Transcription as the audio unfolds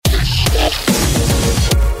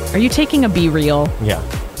Are you taking a Be Real? Yeah.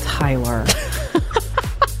 Tyler.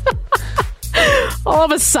 All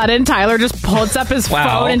of a sudden, Tyler just puts up his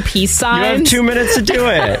phone and peace signs. You have 2 minutes to do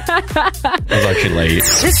it. I was actually late.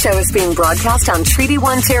 This show is being broadcast on Treaty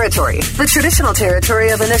 1 territory, the traditional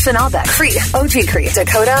territory of Anishinaabe, Cree, OG Cree,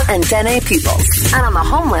 Dakota, and Dene peoples, and on the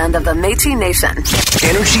homeland of the Métis Nation.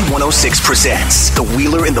 Energy 106 presents the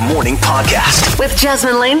Wheeler in the Morning podcast with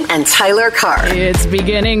Jasmine Lane and Tyler Carr. It's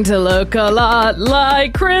beginning to look a lot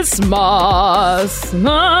like Christmas.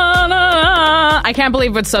 Na, na, na. I can't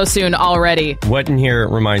believe it's so soon already. What in here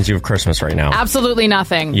reminds you of Christmas right now? Absolutely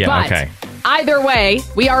nothing. Yeah, but okay. Either way,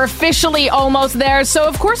 we are officially almost there. So,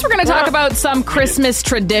 of course, we're going to talk about some Christmas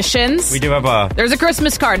traditions. We do have There's a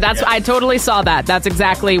Christmas card. I totally saw that. That's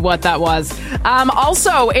exactly what that was.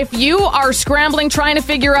 Also, if you are scrambling, trying to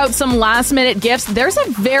figure out some last-minute gifts, there's a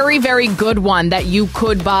very, very good one that you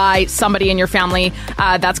could buy somebody in your family.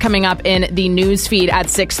 That's coming up in the news feed at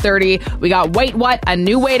 6:30. We got Wait What, a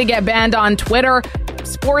new way to get banned on Twitter,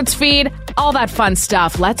 sports feed, all that fun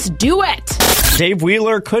stuff. Let's do it. Dave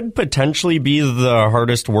Wheeler could potentially be the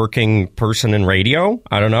hardest working person in radio.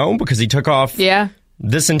 I don't know, because he took off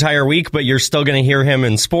this entire week, but you're still going to hear him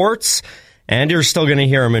in sports, and you're still going to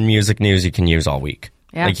hear him in music news you can use all week.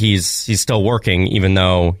 Yeah. Like he's still working, even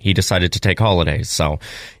though he decided to take holidays. So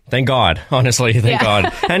thank God, honestly, thank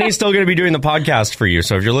God. And he's still going to be doing the podcast for you.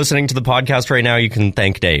 So if you're listening to the podcast right now, you can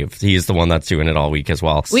thank Dave. He's the one that's doing it all week as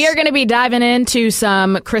well. We are going to be diving into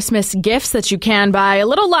some Christmas gifts that you can buy a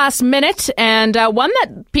little last minute, and one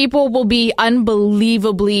that people will be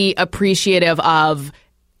unbelievably appreciative of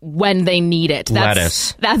when they need it.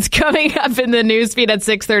 Lettuce. That's coming up in the newsfeed at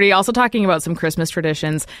 6:30. Also talking about some Christmas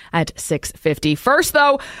traditions at 6:50. First,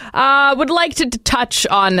 though, would like to touch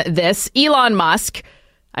on this. Elon Musk.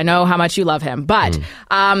 I know how much you love him, but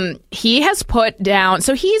he has put down...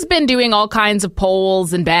 So he's been doing all kinds of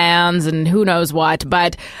polls and bans and who knows what,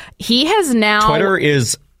 but he has now... Twitter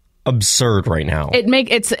is absurd right now.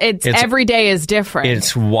 It's every day is different.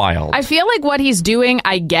 It's wild. I feel like what he's doing,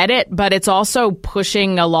 I get it, but it's also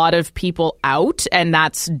pushing a lot of people out, and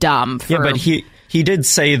that's dumb. But he did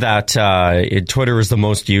say that Twitter is the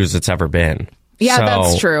most used it's ever been. Yeah,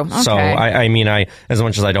 that's true. Okay. So, I mean, as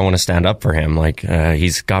much as I don't want to stand up for him, like,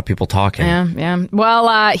 he's got people talking. Yeah.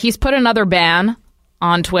 Well, he's put another ban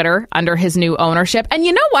on Twitter under his new ownership. And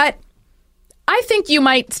you know what? I think you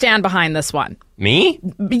might stand behind this one. Me?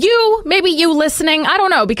 Maybe you listening. I don't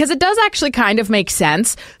know, because it does actually kind of make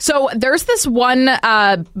sense. So there's this one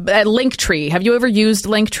Linktree. Have you ever used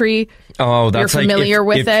Linktree? Oh, that's You're familiar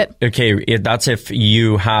with it? Okay, that's if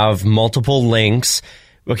you have multiple links.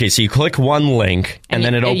 Okay, so you click one link, and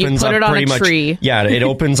then it opens up pretty much. Yeah, it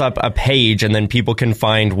opens up a page, and then people can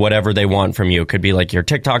find whatever they want from you. It could be like your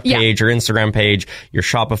TikTok page, your Instagram page, your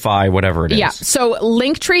Shopify, whatever it is. Yeah, so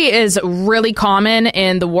Linktree is really common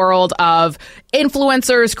in the world of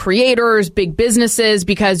influencers, creators, big businesses,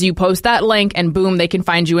 because you post that link, and boom, they can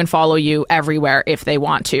find you and follow you everywhere if they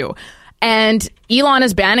want to. And Elon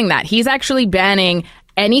is banning that. He's actually banning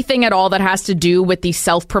anything at all that has to do with the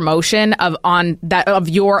self-promotion of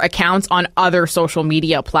your accounts on other social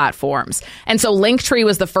media platforms. And so Linktree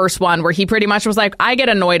was the first one where he pretty much was like, I get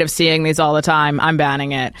annoyed of seeing these all the time. I'm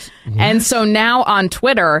banning it. Yes. And so now on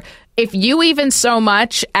Twitter, if you even so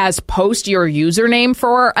much as post your username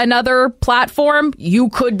for another platform, you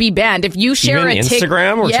could be banned. If you share even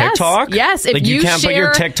Instagram or TikTok? Yes. If you can't put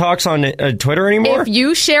your TikToks on Twitter anymore? If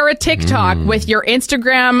you share a TikTok with your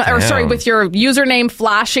Instagram, with your username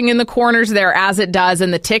flashing in the corners there as it does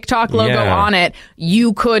and the TikTok logo on it,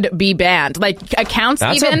 you could be banned. Like accounts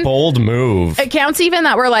That's a bold move. Accounts even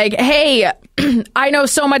that were like, hey, I know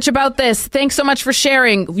so much about this. Thanks so much for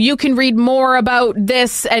sharing. You can read more about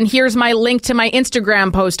this, and here's my link to my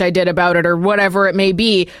Instagram post I did about it, or whatever it may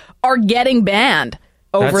be, are getting banned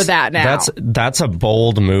over that now. That's a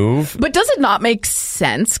bold move. But does it not make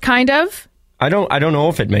sense, kind of? I don't know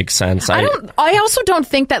if it makes sense. I also don't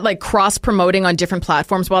think that like cross promoting on different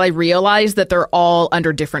platforms, while I realize that they're all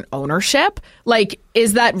under different ownership, like,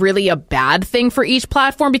 is that really a bad thing for each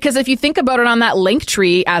platform? Because if you think about it on that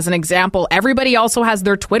Linktree as an example, everybody also has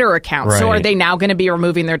their Twitter account. Right. So are they now going to be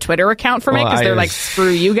removing their Twitter account from it because they're like,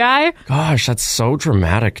 screw you, guy? Gosh, that's so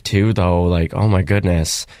dramatic too, though. Like, oh my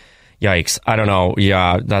goodness. Yikes. I don't know.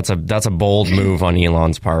 Yeah, that's a bold move on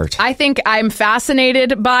Elon's part. I think I'm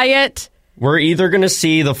fascinated by it. We're either going to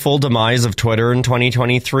see the full demise of Twitter in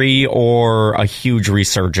 2023 or a huge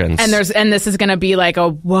resurgence. And this is going to be like,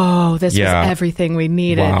 whoa, this was everything we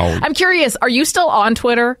needed. Wow. I'm curious, are you still on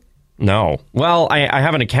Twitter? No. Well, I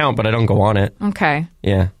have an account, but I don't go on it. Okay.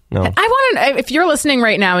 Yeah. No. I want to if you're listening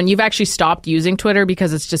right now and you've actually stopped using Twitter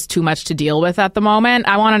because it's just too much to deal with at the moment,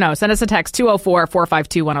 I want to know. Send us a text,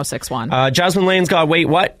 204-452-1061. Jasmine Lane's got Wait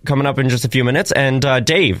What coming up in just a few minutes. And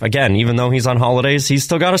Dave, again, even though he's on holidays, he's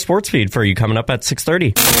still got a sports feed for you coming up at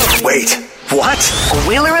 6:30. Wait, what?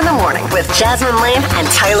 Wheeler in the Morning with Jasmine Lane and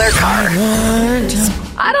Tyler Carr.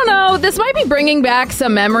 I don't know. This might be bringing back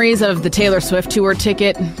some memories of the Taylor Swift tour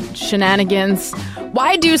ticket shenanigans.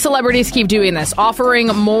 Why do celebrities keep doing this? Offering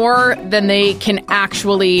more than they can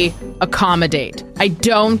actually accommodate. I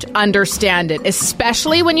don't understand it,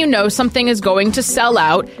 especially when you know something is going to sell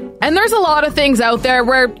out. And there's a lot of things out there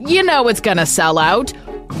where you know it's going to sell out.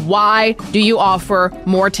 Why do you offer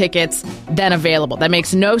more tickets than available? That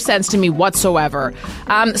makes no sense to me whatsoever.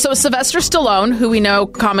 So Sylvester Stallone, who we know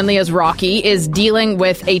commonly as Rocky, is dealing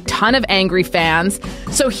with a ton of angry fans.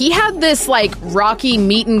 So he had this like Rocky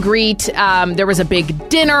meet and greet. There was a big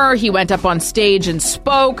dinner. He went up on stage and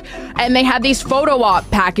spoke, and they had these photo op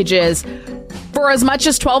packages for as much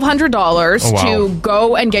as $1,200 to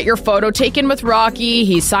go and get your photo taken with Rocky.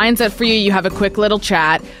 He signs it for you. You have a quick little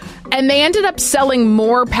chat. And they ended up selling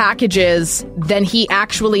more packages than he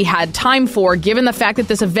actually had time for, given the fact that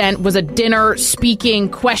this event was a dinner, speaking,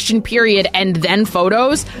 question period, and then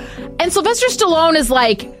photos. And Sylvester Stallone is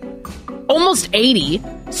like almost 80.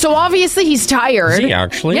 So obviously he's tired. Is he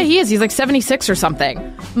actually? Yeah, he is. He's like 76 or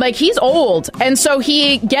something. Like, he's old. And so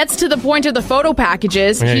he gets to the point of the photo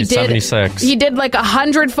packages. Yeah, he's 76. He did like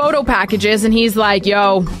 100 photo packages, and he's like,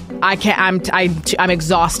 yo, I can't, I'm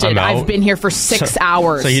exhausted. I've been here for 6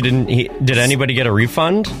 hours. So did anybody get a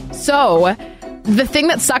refund? So the thing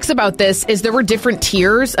that sucks about this is there were different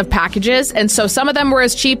tiers of packages, and so some of them were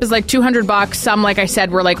as cheap as like $200. Some, like I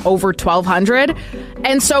said, were like over $1,200.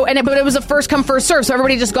 And so, but it was a first come, first serve, so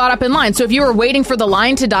everybody just got up in line. So if you were waiting for the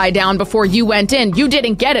line to die down before you went in, you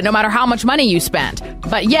didn't get it, no matter how much money you spent.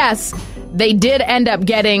 But yes, they did end up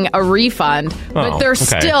getting a refund, but they're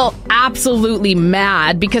still absolutely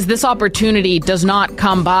mad because this opportunity does not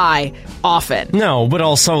come by often. No, but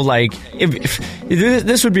also, like, if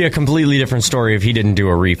this would be a completely different story if he didn't do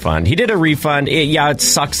a refund. He did a refund. It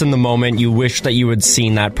sucks in the moment. You wish that you had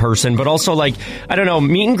seen that person, but also, like, I don't know,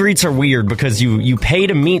 meet and greets are weird because you pay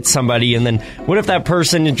to meet somebody, and then what if that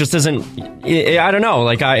person just isn't, I don't know,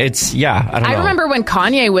 like, I don't know. I remember when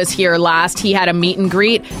Kanye was here last, he had a meet and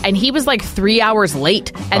greet, and he was like 3 hours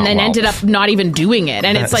late, and ended up not even doing it.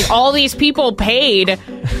 And it's like, all these people paid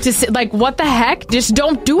to sit, like, what the heck? Just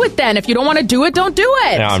don't do it then. If you don't want to do it, don't do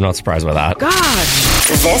it. Yeah, I'm not surprised by that. Gosh.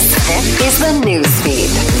 This is the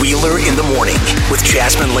newsfeed. Wheeler in the Morning with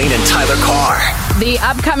Jasmine Lane and Tyler Carr. The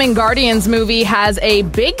upcoming Guardians movie has a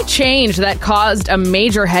big change that caused a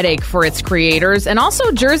major headache for its creators, and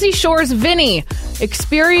also Jersey Shore's Vinny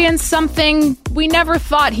experienced something we never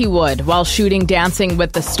thought he would while shooting Dancing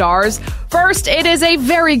with the Stars. First, it is a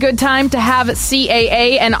very good time to have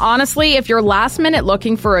CAA, and honestly, if you're last minute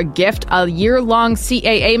looking for a gift, a year-long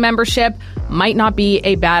CAA membership might not be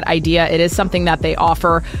a bad idea. It is something that they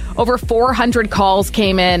offer. Over 400 calls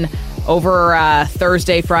came in over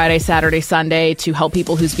Thursday, Friday, Saturday, Sunday to help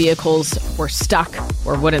people whose vehicles were stuck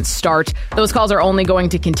or wouldn't start. Those calls are only going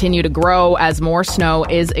to continue to grow as more snow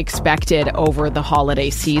is expected over the holiday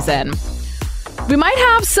season. We might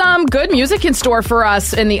have some good music in store for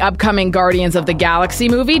us in the upcoming Guardians of the Galaxy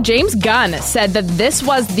movie. James Gunn said that this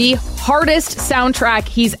was the hardest soundtrack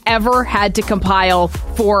he's ever had to compile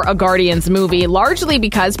for a Guardians movie, largely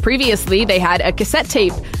because previously they had a cassette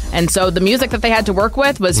tape. And so the music that they had to work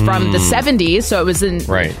with was from the 70s. So it was in,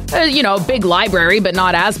 big library, but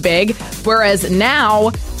not as big. Whereas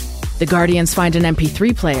now the Guardians find an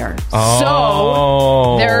MP3 player.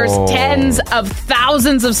 So there's tens of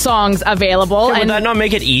thousands of songs available. Yeah, would that not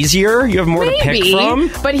make it easier? You have more to pick from?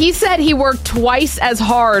 But he said he worked twice as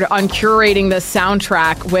hard on curating the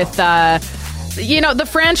soundtrack with, the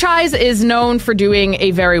franchise is known for doing a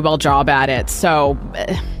very well job at it. So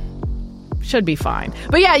should be fine.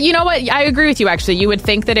 But yeah, you know what? I agree with you, actually. You would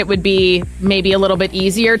think that it would be maybe a little bit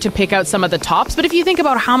easier to pick out some of the tops. But if you think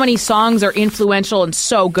about how many songs are influential and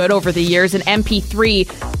so good over the years, in MP3,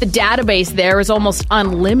 the database there is almost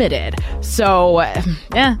unlimited. So,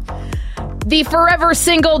 yeah. The forever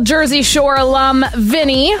single Jersey Shore alum,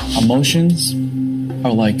 Vinny. Emotions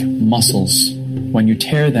are like muscles. When you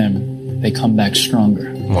tear them, they come back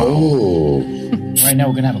stronger. Oh. Right now,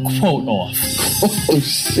 we're going to have a quote off. Oh,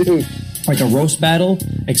 shoot. Like a roast battle,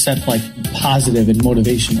 except like positive and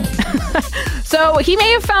motivational. So he may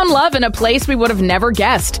have found love in a place we would have never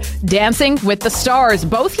guessed. Dancing with the Stars.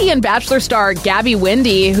 Both he and Bachelor star Gabby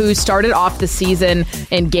Windey, who started off the season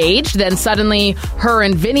engaged, then suddenly her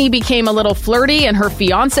and Vinny became a little flirty, and her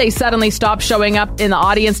fiance suddenly stopped showing up in the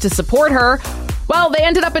audience to support her. Well, they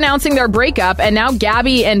ended up announcing their breakup, and now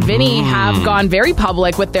Gabby and Vinny have gone very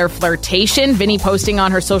public with their flirtation. Vinny posting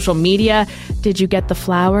on her social media, "Did you get the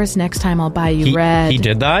flowers? Next time I'll buy you red." He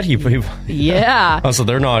did that? Yeah. Oh, so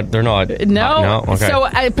they're not. No. Okay. So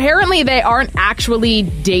apparently they aren't actually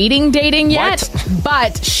dating yet. What?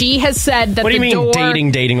 But she has said that what do you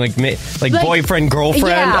mean dating? Like boyfriend, girlfriend?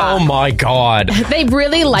 Yeah. Oh my God. They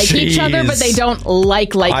really like each other, but they don't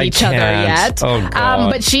like each other yet. Oh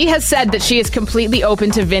God. But she has said that she is completely open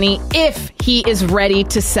to Vinny if he is ready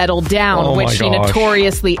to settle down, which he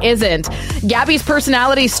notoriously isn't. Gabby's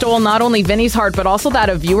personality stole not only Vinny's heart, but also that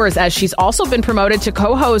of viewers, as she's also been promoted to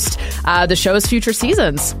co-host the show's future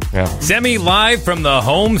seasons. Yeah. Semi-live from the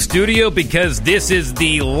home studio, because this is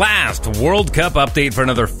the last World Cup update for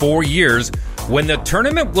another 4 years, when the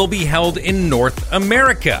tournament will be held in North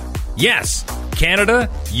America. Yes, Canada,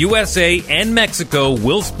 USA, and Mexico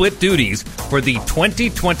will split duties for the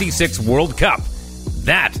 2026 World Cup.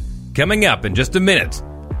 That coming up in just a minute.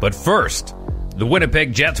 But first, the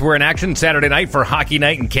Winnipeg Jets were in action Saturday night for Hockey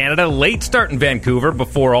Night in Canada. Late start in Vancouver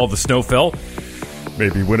before all the snow fell.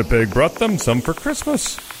 Maybe Winnipeg brought them some for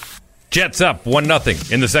Christmas. Jets up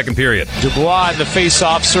 1-0 in the second period. Dubois in the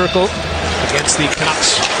face-off circle against the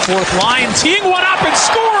Canucks fourth line. Teeing one up and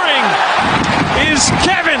scoring is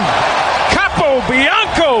Kevin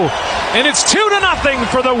Capobianco. And it's 2-0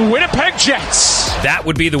 for the Winnipeg Jets. That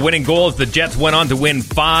would be the winning goal as the Jets went on to win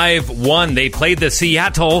 5-1. They played the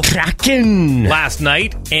Seattle Kraken last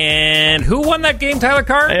night. And who won that game, Tyler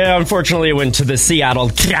Carr? Unfortunately, it went to the Seattle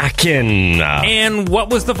Kraken. And what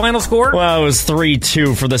was the final score? Well, it was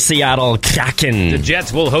 3-2 for the Seattle Kraken. The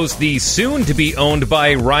Jets will host the soon-to-be owned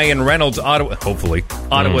by Ryan Reynolds,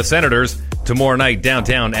 Ottawa Senators, tomorrow night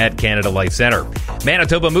downtown at Canada Life Centre.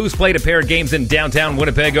 Manitoba Moose played a pair of games in downtown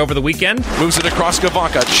Winnipeg over the weekend. Moves it across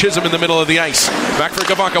Gavanka. Chisholm in the middle of the ice. Back for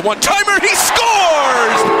Gavanka. One-timer. He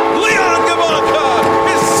scores! Leon Gavanka,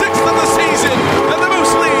 his 6th of the season. And the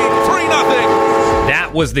Moose lead 3-0.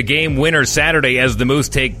 That was the game winner Saturday as the Moose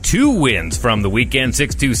take 2 wins from the weekend.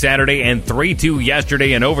 6-2 Saturday and 3-2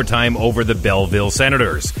 yesterday in overtime over the Belleville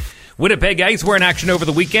Senators. Winnipeg Ice were in action over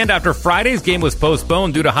the weekend after Friday's game was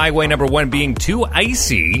postponed due to Highway number 1 being too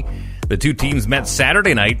icy. The two teams met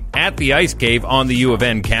Saturday night at the Ice Cave on the U of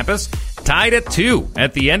N campus, tied at 2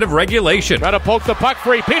 at the end of regulation. Try to poke the puck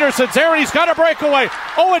free. Peterson's there, and he's got a breakaway.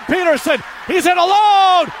 Owen Peterson, he's in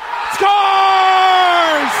alone!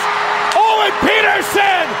 Scores! Owen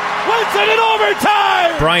Peterson wins it in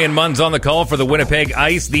overtime! Brian Munn's on the call for the Winnipeg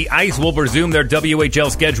Ice. The Ice will resume their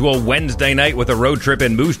WHL schedule Wednesday night with a road trip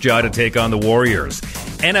in Moose Jaw to take on the Warriors.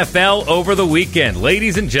 NFL over the weekend.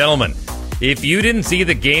 Ladies and gentlemen, if you didn't see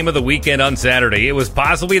the game of the weekend on Saturday, it was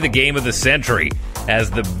possibly the game of the century, as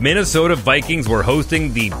the Minnesota Vikings were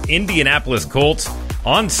hosting the Indianapolis Colts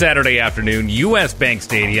on Saturday afternoon, US Bank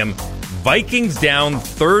Stadium. Vikings down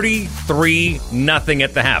 33-0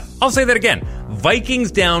 at the half. I'll say that again.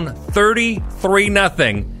 Vikings down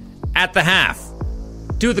 33-0 at the half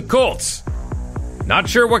to the Colts. Not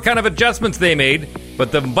sure what kind of adjustments they made,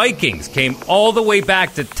 but the Vikings came all the way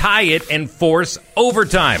back to tie it and force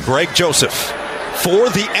overtime. Greg Joseph for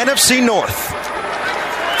the NFC North.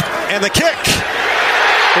 And the kick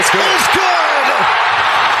is good.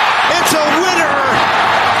 It's a winner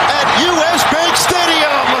at US Bank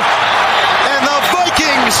Stadium. And the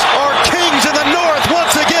Vikings are kings in the North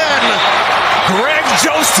once again. Greg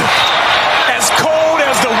Joseph, as cold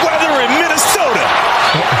as the weather in Minnesota.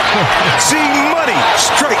 Z-Money,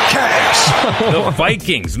 straight cash. The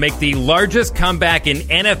Vikings make the largest comeback in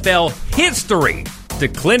NFL history to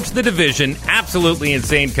clinch the division. Absolutely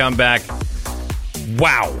insane comeback.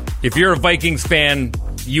 Wow. If you're a Vikings fan,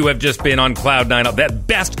 you have just been on cloud nine. That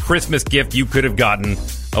best Christmas gift you could have gotten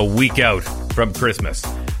a week out from Christmas.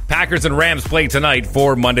 Packers and Rams play tonight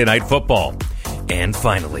for Monday Night Football. And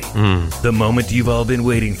finally, the moment you've all been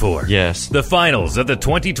waiting for. Yes. The finals of the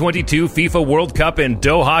 2022 FIFA World Cup in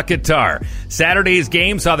Doha, Qatar. Saturday's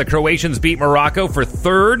game saw the Croatians beat Morocco for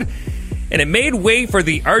third, and it made way for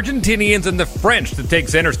the Argentinians and the French to take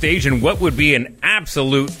center stage in what would be an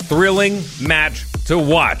absolute thrilling match to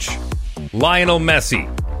watch. Lionel Messi,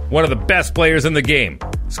 one of the best players in the game,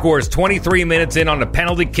 scores 23 minutes in on a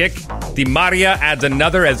penalty kick. Di Maria adds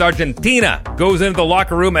another as Argentina goes into the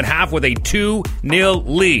locker room at half with a 2-0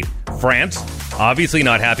 lead. France, obviously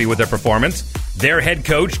not happy with their performance. Their head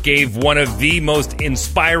coach gave one of the most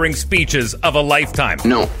inspiring speeches of a lifetime.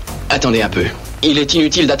 No, Attendez un peu. Il est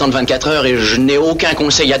inutile d'attendre 24 heures et je n'ai aucun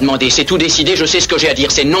conseil à demander. C'est tout décidé, je sais ce que j'ai à dire.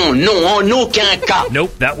 C'est non, non, en aucun cas.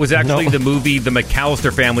 Nope, that was actually the movie the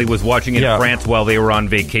McAllister family was watching in France while they were on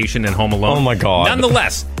vacation in Home Alone. Oh my God.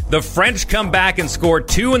 Nonetheless, the French come back and score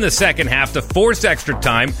 2 in the second half to force extra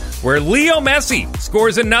time, where Leo Messi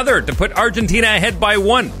scores another to put Argentina ahead by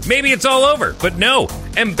 1. Maybe it's all over, but no.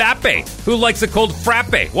 Mbappe, who likes a cold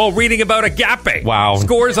frappe while reading about agape,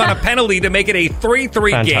 scores on a penalty to make it a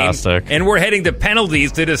 3-3 game, and we're heading to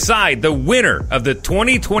penalties to decide the winner of the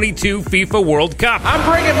 2022 FIFA World Cup. I'm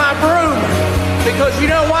bringing my broom because you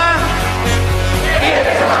know why?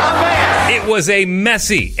 It was a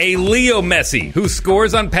Leo Messi, who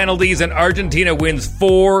scores on penalties and Argentina wins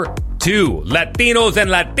 4-2. Latinos and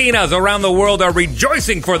Latinas around the world are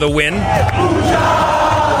rejoicing for the win.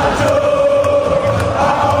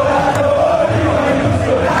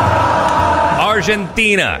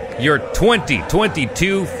 Argentina, your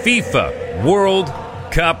 2022 FIFA World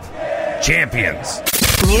Cup champions.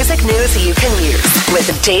 Music news you can use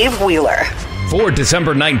with Dave Wheeler. For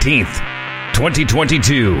December 19th,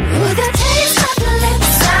 2022.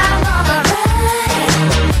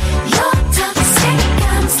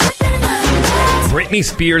 Britney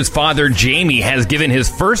Spears' father, Jamie, has given his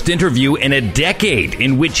first interview in a decade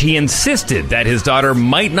in which he insisted that his daughter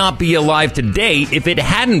might not be alive today if it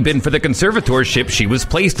hadn't been for the conservatorship she was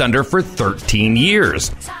placed under for 13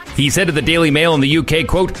 years. He said to the Daily Mail in the UK,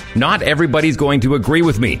 quote, "Not everybody's going to agree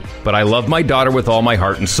with me, but I love my daughter with all my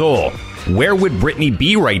heart and soul. Where would Britney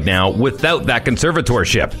be right now without that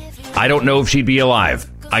conservatorship? I don't know if she'd be alive.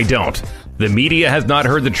 I don't. The media has not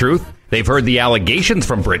heard the truth. They've heard the allegations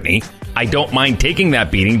from Britney. I don't mind taking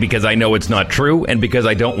that beating because I know it's not true and because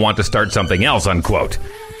I don't want to start something else," unquote.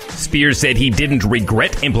 Spears said he didn't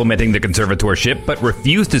regret implementing the conservatorship, but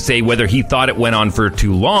refused to say whether he thought it went on for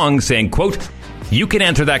too long, saying, quote, "You can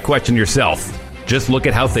answer that question yourself. Just look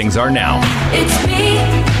at how things are now." It's me.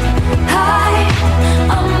 Hi,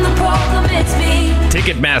 I'm the problem, it's me.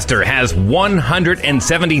 Ticketmaster has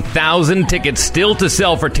 170,000 tickets still to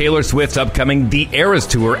sell for Taylor Swift's upcoming The Eras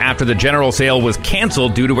Tour after the general sale was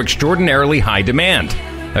canceled due to extraordinarily high demand.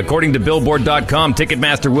 According to Billboard.com,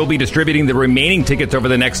 Ticketmaster will be distributing the remaining tickets over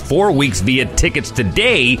the next 4 weeks via Tickets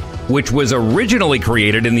Today, which was originally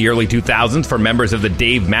created in the early 2000s for members of the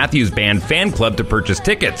Dave Matthews Band fan club to purchase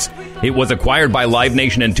tickets. It was acquired by Live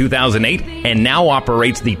Nation in 2008 and now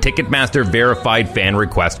operates the Ticketmaster Verified Fan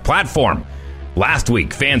Request platform. Last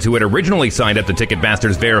week, fans who had originally signed up to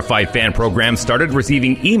Ticketmaster's Verified Fan program started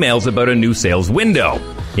receiving emails about a new sales window.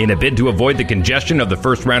 In a bid to avoid the congestion of the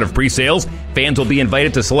first round of pre-sales, fans will be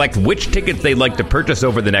invited to select which tickets they'd like to purchase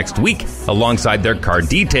over the next week, alongside their card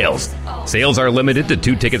details. Sales are limited to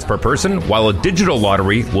 2 tickets per person, while a digital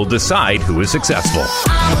lottery will decide who is successful.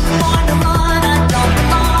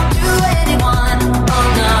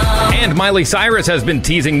 And Miley Cyrus has been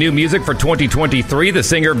teasing new music for 2023. The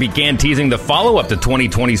singer began teasing the follow-up to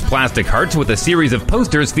 2020's Plastic Hearts with a series of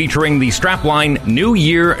posters featuring the strapline "New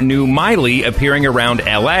Year, New Miley" appearing around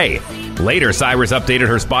LA. Later, Cyrus updated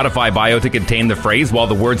her Spotify bio to contain the phrase, while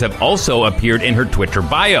the words have also appeared in her Twitter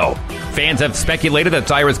bio. Fans have speculated that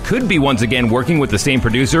Cyrus could be once again working with the same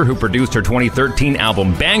producer who produced her 2013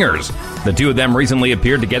 album Bangers. The two of them recently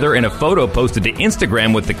appeared together in a photo posted to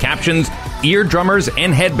Instagram with the captions, "Eardrummers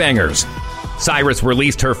and Headbangers." Cyrus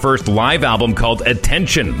released her first live album called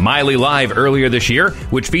Attention, Miley Live, earlier this year,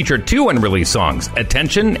 which featured 2 unreleased songs,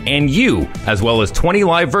 Attention and You, as well as 20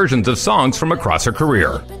 live versions of songs from across her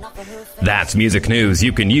career. That's music news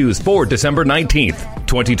you can use for December 19th,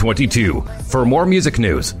 2022. For more music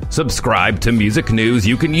news, subscribe to Music News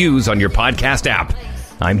You Can Use on your podcast app.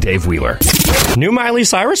 I'm Dave Wheeler. New Miley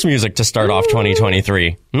Cyrus music to start off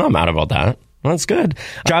 2023. I'm not mad about that. That's good.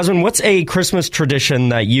 Jasmine, what's a Christmas tradition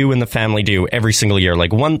that you and the family do every single year?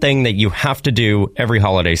 Like one thing that you have to do every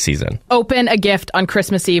holiday season? Open a gift on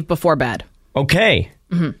Christmas Eve before bed. Okay.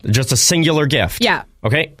 Mm-hmm. Just a singular gift? Yeah.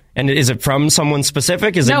 Okay. And is it from someone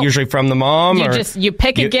specific? Is it usually from the mom? You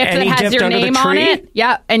pick a gift that has your name on it.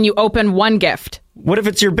 Yeah. And you open one gift. What if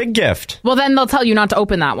it's your big gift? Well, then they'll tell you not to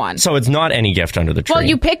open that one. So it's not any gift under the tree. Well,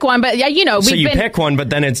 you pick one, but pick one, but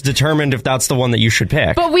then it's determined if that's the one that you should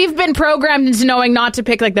pick. But we've been programmed into knowing not to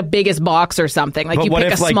pick like the biggest box or something. Like, but you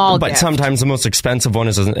pick a small gift. But sometimes the most expensive one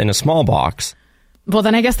is in a small box. Well,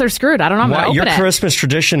 then I guess they're screwed. I don't know. I'm going to open it. Your Christmas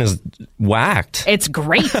tradition is whacked. It's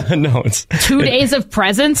great. No, it's 2 days of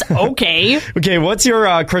presents. Okay. Okay, what's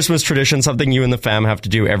your Christmas tradition? Something you and the fam have to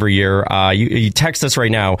do every year. You text us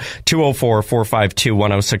right now,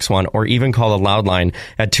 204-452-1061, or even call the loud line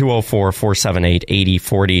at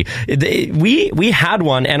 204-478-8040. We had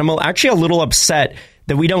one, and I'm actually a little upset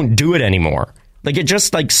that we don't do it anymore. Like, it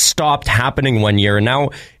just, like, stopped happening one year. And now,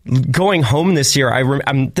 going home this year,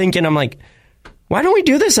 I'm thinking, I'm like, why don't we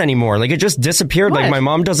do this anymore? Like, it just disappeared. What? Like, my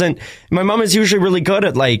mom is usually really good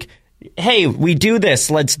at, like, hey, we do this.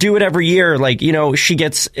 Let's do it every year. Like, you know, she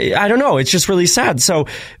gets, I don't know. It's just really sad. So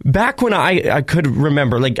back when I could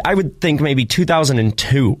remember, like, I would think maybe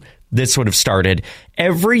 2002, this would have started.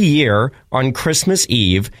 Every year on Christmas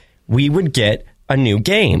Eve, we would get a new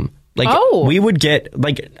game. Like, we would get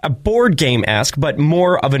like a board game-esque, but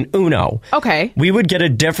more of an Uno. Okay. We would get a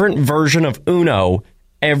different version of Uno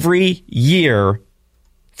every year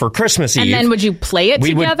for Christmas Eve. And then would you play it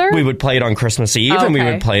together? We would play it on Christmas Eve, and we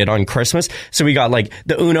would play it on Christmas. So we got like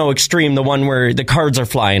the Uno Extreme, the one where the cards are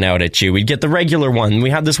flying out at you. We'd get the regular one. We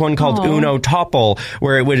had this one called Uno Topple,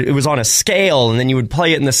 where it was on a scale, and then you would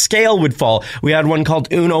play it and the scale would fall. We had one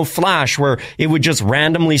called Uno Flash, where it would just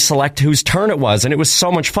randomly select whose turn it was, and it was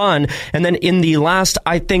so much fun. And then in the last,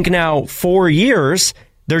 I think now 4 years,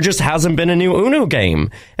 there just hasn't been a new Uno game.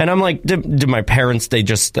 And I'm like, did my parents, they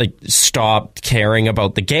just like stopped caring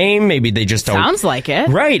about the game? Maybe they just don't. Sounds like it.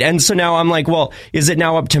 Right. And so now I'm like, well, is it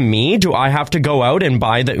now up to me? Do I have to go out and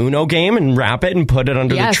buy the Uno game and wrap it and put it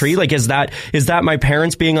under the tree? Like, is that my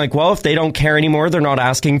parents being like, well, if they don't care anymore, they're not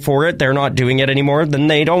asking for it, they're not doing it anymore, then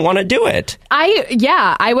they don't want to do it.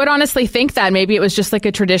 I would honestly think that maybe it was just like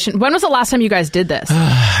a tradition. When was the last time you guys did this?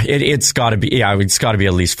 It's got to be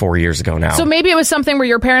at least 4 years ago now. So maybe it was something where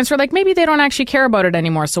your parents were like, maybe they don't actually care about it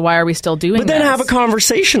anymore, so why are we still doing this? But then have a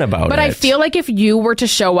conversation about it. But I feel like if you were to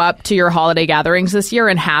show up to your holiday gatherings this year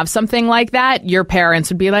and have something like that, your parents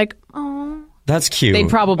would be like, oh. That's cute. They'd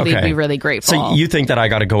probably be really grateful. So you think that I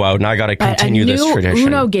got to go out and I got to continue this tradition? A new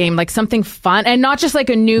Uno game, like something fun, and not just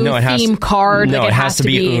like a new theme card. No, like it has to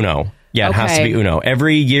be Uno. Yeah, it has to be Uno.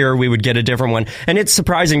 Every year we would get a different one. And it's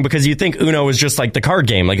surprising because you think Uno is just like the card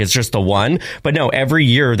game, like it's just the one. But no, every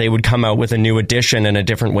year they would come out with a new edition and a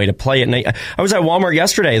different way to play it. And I was at Walmart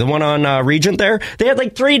yesterday, the one on Regent there. They had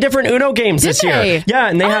like 3 different Uno games this year. Yeah,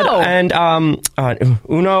 and they had,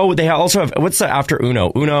 Uno, they also have, what's the after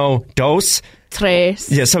Uno? Uno, Dos?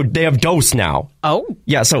 Tres. Yeah, so they have Dos now. Oh.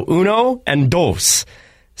 Yeah, so Uno and Dos.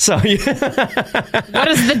 So what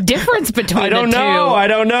is the difference between I don't the two?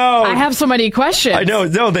 know. I have so many questions. I know.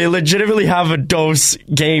 No, they legitimately have a Dos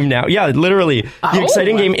game now. Yeah, literally. The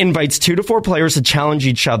exciting game invites 2 to 4 players to challenge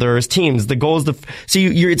each other as teams. The goal is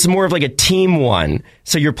it's more of like a team one.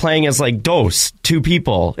 So you're playing as like Dos, 2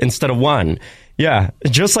 people instead of 1. Yeah,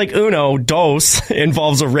 just like Uno, Dos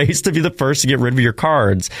involves a race to be the first to get rid of your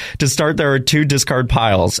cards. To start, there are 2 discard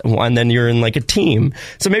piles, and then you're in like a team.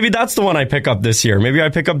 So maybe that's the one I pick up this year. Maybe I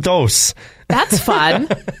pick up Dos. That's fun.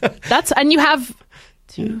 And you have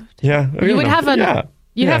 2. Yeah, you would have an.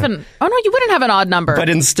 You'd have an. Oh no, you wouldn't have an odd number. But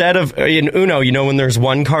instead of in Uno, you know, when there's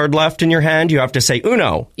 1 card left in your hand, you have to say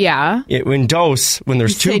Uno. Yeah. In Dos, when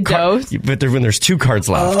there's 2 cards, but when there's 2 cards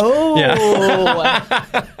left. Oh.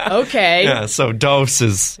 Yeah. Okay. Yeah. So Dos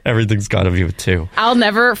is everything's got to be with 2. I'll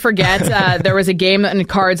never forget. There was a game in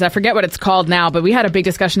cards. I forget what it's called now, but we had a big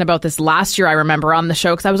discussion about this last year. I remember on the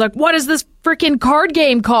show because I was like, "What is this freaking card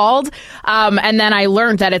game called?" And then I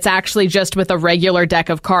learned that it's actually just with a regular deck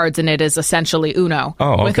of cards, and it is essentially Uno.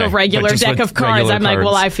 Oh, okay. With a regular deck of cards. I'm like,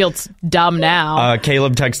 well, I feel dumb now.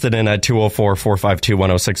 Caleb texted in at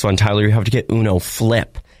 204-452-1061. Tyler, you have to get Uno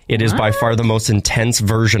Flip. It is by far the most intense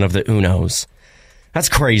version of the Unos. That's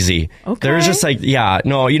crazy. Okay. There's just like, yeah,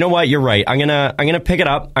 no, you know what? You're right. I'm gonna pick it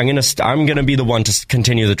up. I'm gonna be the one to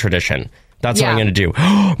continue the tradition. That's what I'm gonna do.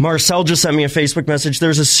 Marcel just sent me a Facebook message.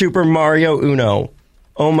 There's a Super Mario Uno.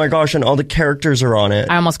 Oh my gosh, and all the characters are on it.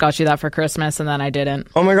 I almost got you that for Christmas, and then I didn't.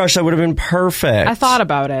 Oh my gosh, that would have been perfect. I thought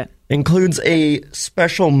about it. Includes a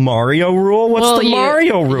special Mario rule? What's the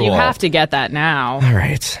Mario rule? You have to get that now. All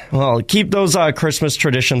right. Well, keep those Christmas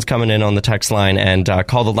traditions coming in on the text line and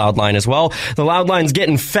call the Loud Line as well. The Loud Line's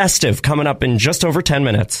getting festive coming up in just over 10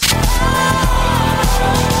 minutes.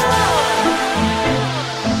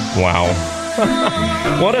 Wow.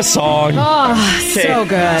 What a song. Oh, so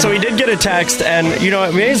good. So we did get a text, and, you know,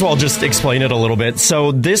 I may as well just explain it a little bit.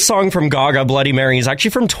 So this song from Gaga, Bloody Mary, is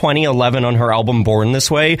actually from 2011 on her album Born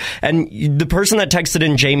This Way. And the person that texted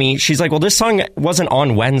in, Jamie, she's like, well, this song wasn't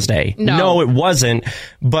on Wednesday. No, it wasn't.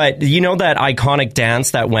 But you know that iconic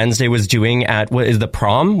dance that Wednesday was doing at, what is the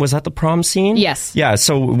prom? Was that the prom scene? Yes. Yeah,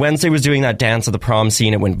 so Wednesday was doing that dance at the prom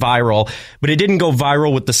scene. It went viral. But it didn't go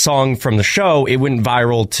viral with the song from the show. It went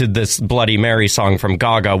viral to this Bloody Mary song from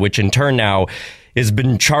Gaga, which in turn now has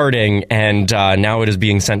been charting, and now it is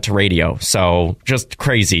being sent to radio. So just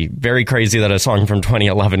crazy. Very crazy that a song from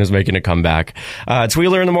 2011 is making a comeback. It's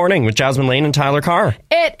Wheeler in the Morning with Jasmine Lane and Tyler Carr.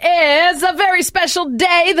 It is a very special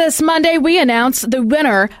day. This Monday, we announce the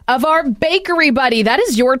winner of our Bakery Buddy. That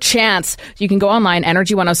is your chance. You can go online,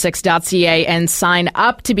 energy106.ca, and sign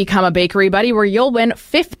up to become a Bakery Buddy, where you'll win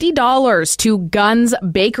 $50 to Guns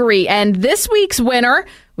Bakery. And this week's winner,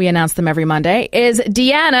 we announce them every Monday, is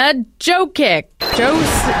Deanna Jokic.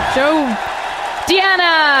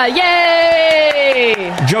 Deanna, yay!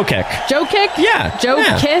 Jokic. Jokic? Yeah. Joe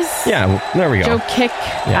yeah. Kiss? Yeah, there we go. Jokic?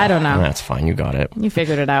 Yeah. I don't know. That's fine. You got it. You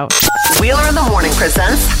figured it out. Wheeler in the Morning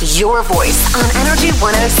presents Your Voice on Energy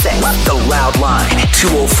 106. The Loud Line,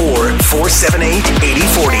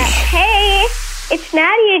 204-478-8040. Hey, it's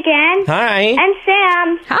Maddie again. Hi. And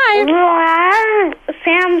Sam. Hi.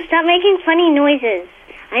 Sam, stop making funny noises.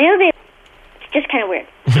 I know it's just kind of weird.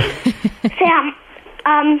 Sam,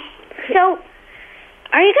 so,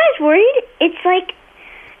 are you guys worried? It's like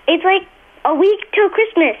a week till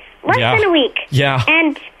Christmas. Less than a week. Yeah.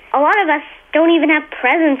 And a lot of us don't even have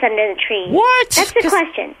presents under the tree. What? That's the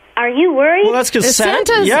question. Are you worried? Well, that's because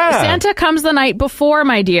Santa comes the night before,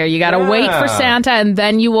 my dear. You got to wait for Santa, and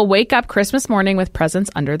then you will wake up Christmas morning with presents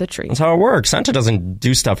under the tree. That's how it works. Santa doesn't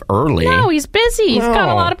do stuff early. No, he's busy. He's got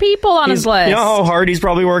a lot of people on his list. You know how hard he's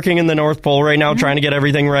probably working in the North Pole right now, trying to get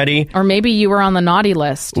everything ready? Or maybe you were on the naughty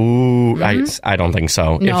list. Ooh, I don't think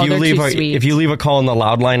so. No, if you leave a call on the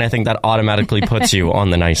Loud Line, I think that automatically puts you on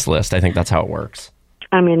the nice list. I think that's how it works.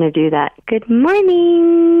 I'm going to do that. Good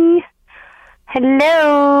morning.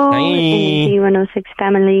 Hello. Hi. Energy 106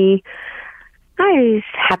 family. Guys,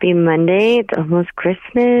 happy Monday. It's almost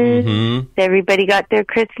Christmas. Everybody got their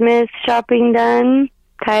Christmas shopping done?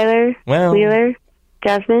 Tyler? Wheeler?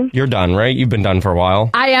 Jasmine? You're done, right? You've been done for a while.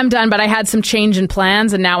 I am done, but I had some change in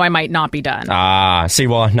plans, and now I might not be done. See,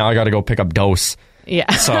 well, now I got to go pick up Dose. Yeah.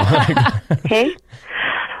 So. Okay.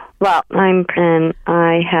 Well,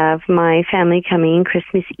 I have my family coming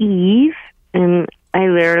Christmas Eve, and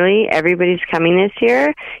everybody's coming this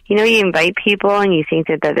year. You know, you invite people and you think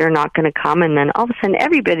that they're not going to come, and then all of a sudden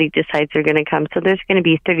everybody decides they're going to come. So there's going to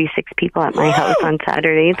be 36 people at my house on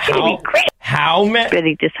Saturday. It's going to be great. How many?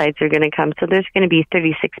 Everybody decides they're going to come. So there's going to be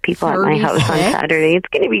 36 people at my house on Saturday. It's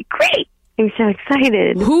going to be great. I'm so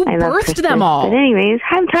excited. Who birthed them all? But anyways,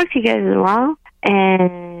 haven't talked to you guys in a while.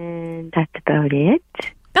 And that's about it.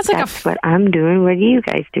 That's what I'm doing. What are you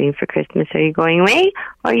guys doing for Christmas? Are you going away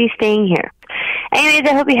or are you staying here? Anyways,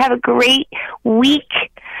 I hope you have a great week.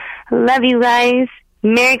 Love you guys.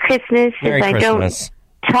 Merry Christmas. Merry if Christmas.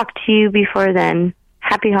 I don't talk to you before then.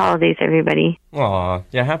 Happy holidays, everybody. Aw,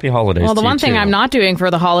 yeah, happy holidays. Well, the one thing I'm not doing for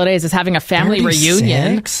the holidays is having a family 36?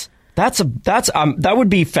 reunion. That would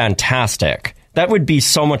be fantastic. That would be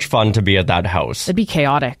so much fun to be at that house. It'd be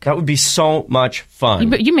chaotic. That would be so much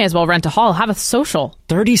fun. You may as well rent a hall, have a social.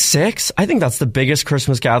 36? I think that's the biggest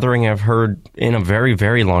Christmas gathering I've heard in a very,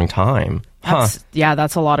 very long time. Yeah,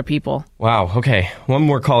 that's a lot of people. Wow, okay. One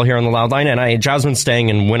more call here on the Loud Line, and Jasmine's staying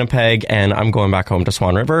in Winnipeg, and I'm going back home to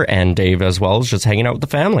Swan River, and Dave as well is just hanging out with the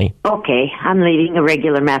family. Okay, I'm leaving a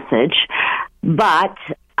regular message, but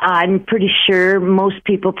I'm pretty sure most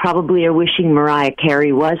people probably are wishing Mariah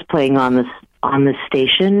Carey was playing on the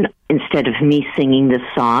station instead of me singing this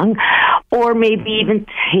song, or maybe even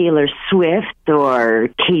Taylor Swift or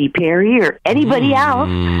Katy Perry or anybody else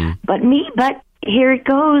but me. But here it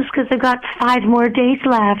goes, because I've got 5 more days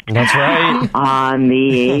left. That's right. On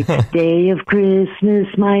the 8th day of Christmas,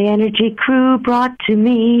 my energy crew brought to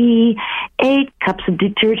me 8 cups of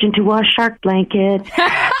detergent to wash shark blanket,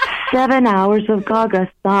 7 hours of Gaga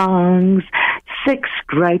songs, 6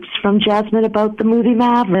 gripes from Jasmine about the movie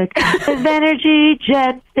Maverick, 5 energy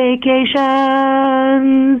jet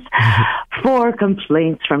vacations, 4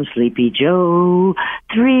 complaints from Sleepy Joe,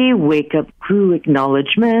 3 wake-up crew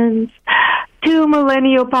acknowledgments, 2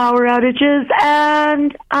 millennial power outages,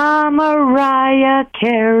 and a Mariah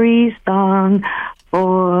Carey song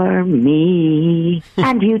for me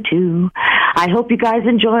and you too. I hope you guys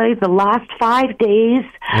enjoy the last 5 days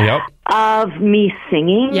of me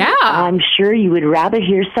singing. Yeah. I'm sure you would rather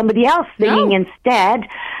hear somebody else singing instead.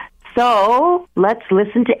 So let's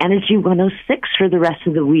listen to Energy 106 for the rest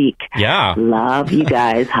of the week. Yeah. Love you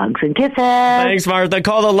guys. Hugs and kisses. Thanks, Martha.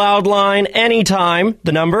 Call the Loud Line anytime.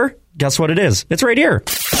 The number, guess what it is? It's right here.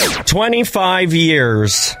 25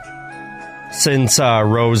 years since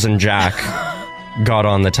Rose and Jack got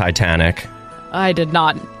on the Titanic. I did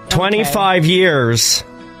not. 25 years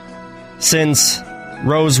since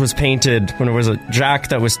Rose was painted, when it was a Jack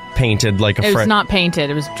that was painted like a... It was not painted.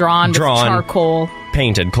 It was drawn with charcoal.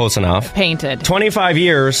 Painted, close enough. Painted. 25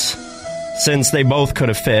 years since they both could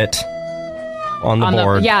have fit on the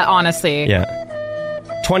board. Yeah, honestly. Yeah.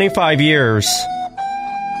 25 years.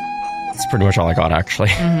 That's pretty much all I got, actually.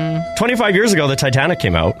 25 years ago, the Titanic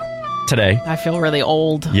came out. Today. I feel really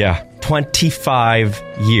old. Yeah. 25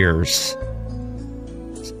 years.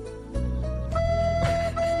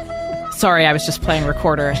 Sorry, I was just playing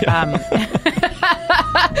recorder.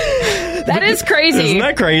 That is crazy. Isn't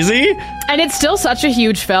that crazy? And it's still such a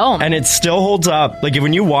huge film. And it still holds up. Like,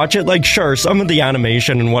 when you watch it, like, sure, some of the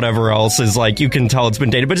animation and whatever else is, like, you can tell it's been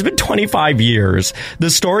dated, but it's been 25 years. The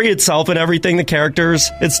story itself and everything, the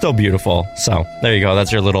characters, it's still beautiful. So, there you go.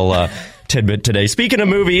 That's your little tidbit today. Speaking of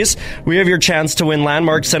movies, we have your chance to win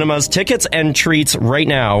Landmark Cinemas tickets and treats right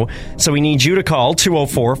now. So we need you to call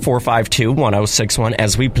 204-452-1061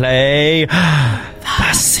 as we play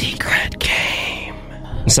The Secret Game.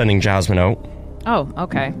 I'm sending Jasmine out. Oh,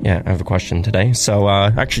 okay. Yeah, I have a question today. So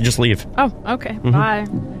actually just leave. Oh, okay. Bye.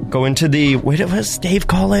 Go into the, what does Dave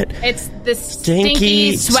call it? It's the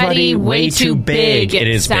stinky, sweaty, way too big. It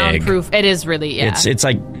is soundproof. big. It is really, yeah. It's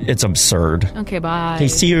like, it's absurd. Okay, bye. Okay,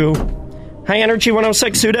 see you. Hi, Energy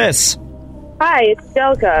 106. Who dis? Hi, it's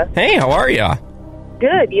Delka. Hey, how are ya?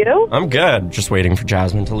 Good, you? I'm good. Just waiting for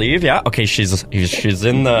Jasmine to leave. Yeah, okay, she's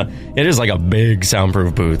in the... It is like a big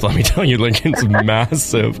soundproof booth, let me tell you. Like, it's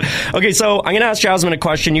massive. Okay, so I'm going to ask Jasmine a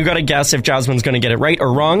question. You got to guess if Jasmine's going to get it right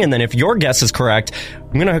or wrong, and then if your guess is correct,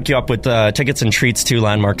 I'm going to hook you up with tickets and treats to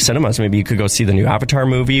Landmark Cinemas. Maybe you could go see the new Avatar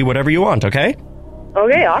movie, whatever you want, okay?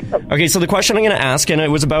 Okay, awesome. Okay, so the question I'm going to ask, and it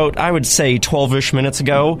was about, I would say, 12-ish minutes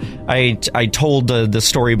ago, I told the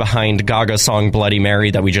story behind Gaga's song Bloody Mary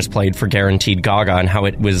that we just played for Guaranteed Gaga, and how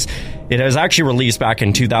it was actually released back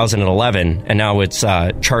in 2011, and now it's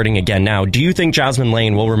charting again now. Do you think Jasmine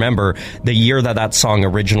Lane will remember the year that song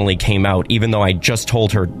originally came out, even though I just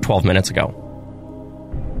told her 12 minutes ago?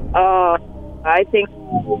 I think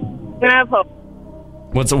I have hope.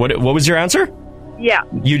 What was your answer? Yeah.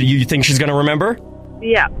 You think she's going to remember?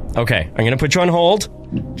 Yeah. Okay, I'm going to put you on hold.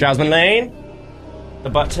 Jasmine Lane, the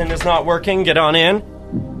button is not working. Get on in.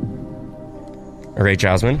 All right,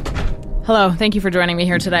 Jasmine. Hello, thank you for joining me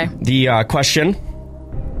here today. The question,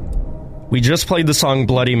 we just played the song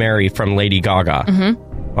Bloody Mary from Lady Gaga.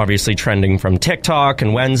 Obviously trending from TikTok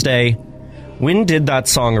and Wednesday. When did that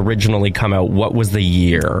song originally come out? What was the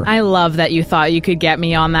year? I love that you thought you could get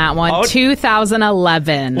me on that one.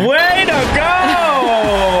 2011. Way to go!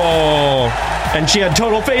 And she had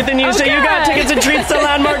total faith in you, so you got tickets and treats to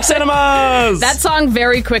Landmark Cinemas! That song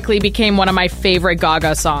very quickly became one of my favorite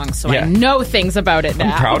Gaga songs, so I know things about it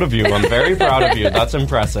now. I'm proud of you. I'm very proud of you. That's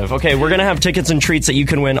impressive. Okay, we're going to have tickets and treats that you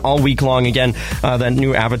can win all week long. Again, that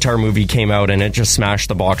new Avatar movie came out, and it just smashed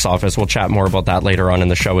the box office. We'll chat more about that later on in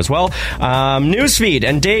the show as well. Newsfeed,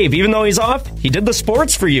 and Dave, even though he's off, he did the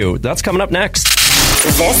sports for you. That's coming up next.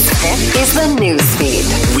 This is the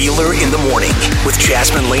Newsfeed. Wheeler in the Morning with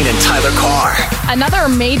Jasmine Lane and Tyler Carr. Another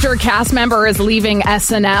major cast member is leaving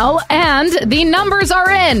SNL, and the numbers are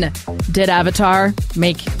in. Did Avatar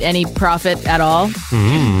make any profit at all?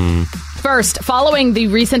 First, following the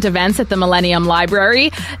recent events at the Millennium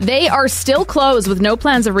Library, they are still closed with no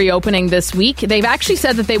plans of reopening this week. They've actually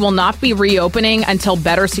said that they will not be reopening until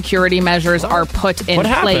better security measures are put in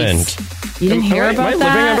place. Happened? You didn't hear about that? Am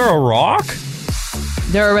I living under a rock?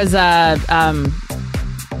 There was a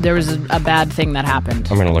bad thing that happened.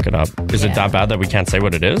 I'm going to look it up. Is it that bad that we can't say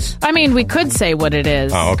what it is? I mean, we could say what it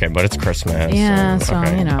is. Oh, okay, but it's Christmas. Yeah, so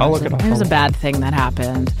okay. you know. I'll look it up. It was a bad thing that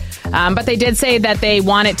happened. But they did say that they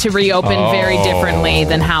want it to reopen very differently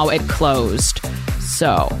than how it closed.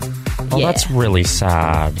 So, that's really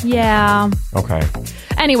sad. Yeah. Okay.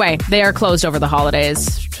 Anyway, they are closed over the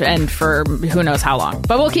holidays and for who knows how long.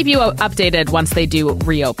 But we'll keep you updated once they do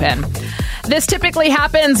reopen. This typically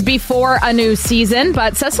happens before a new season,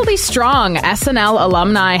 but Cecily Strong, SNL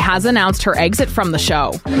alumni, has announced her exit from the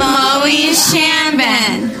show. Maurice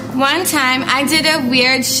Shambin. One time I did a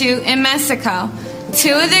weird shoot in Mexico.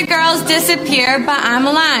 2 of the girls disappeared, but I'm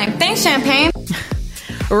alive. Thanks, Champagne.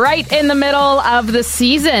 Right in the middle of the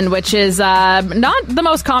season, which is not the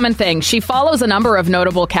most common thing. She follows a number of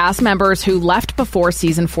notable cast members who left before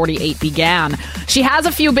season 48 began. She has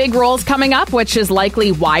a few big roles coming up, which is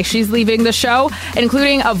likely why she's leaving the show,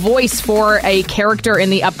 including a voice for a character in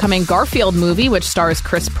the upcoming Garfield movie, which stars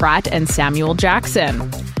Chris Pratt and Samuel Jackson.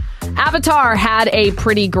 Avatar had a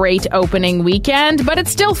pretty great opening weekend, but it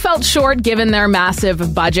still felt short given their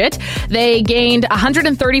massive budget. They gained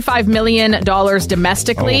 $135 million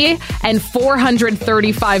domestically and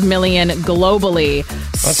 $435 million globally.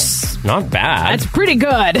 That's not bad. That's pretty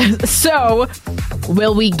good. So,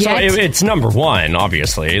 will we get... So it's number one,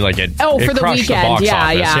 obviously. Like it for the crushed weekend. The box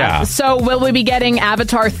office. Yeah. So, will we be getting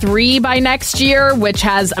Avatar 3 by next year, which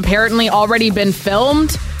has apparently already been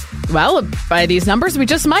filmed? Well, by these numbers, we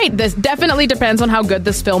just might. This definitely depends on how good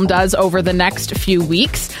this film does over the next few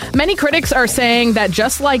weeks. Many critics are saying that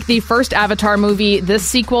just like the first Avatar movie, this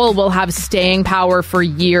sequel will have staying power for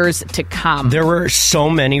years to come. There were so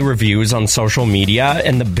many reviews on social media,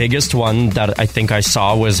 and the biggest one that I think I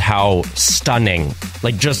saw was how stunning,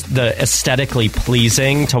 like just the aesthetically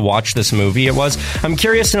pleasing to watch this movie it was. I'm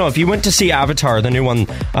curious to know, if you went to see Avatar, the new one,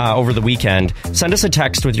 over the weekend, send us a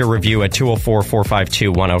text with your review at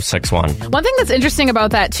 204-452-1061. One thing that's interesting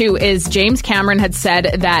about that, too, is James Cameron had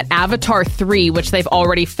said that Avatar 3, which they've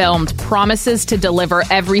already filmed, promises to deliver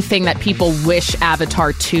everything that people wish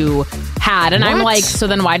Avatar 2 had. And I'm like, so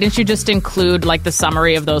then why didn't you just include like the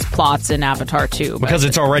summary of those plots in Avatar 2? Because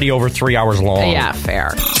it's already over 3 hours long. Yeah,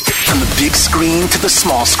 fair. From the big screen to the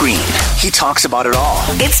small screen, he talks about it all.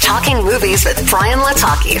 It's Talking Movies with Brian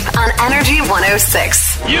Lataki on Energy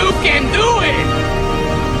 106. You can do it!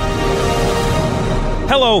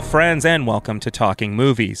 Hello, friends, and welcome to Talking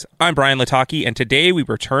Movies. I'm Brian Lataki, and today we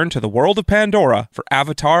return to the world of Pandora for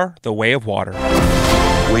Avatar: The Way of Water.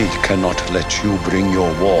 We cannot let you bring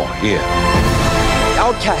your war here.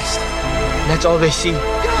 Outcast. That's all they see.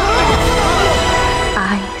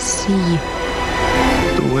 I see.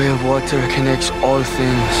 The Way of Water connects all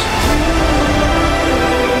things.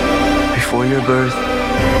 Before your birth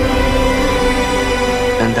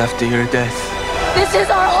and after your death. This is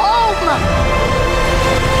our home!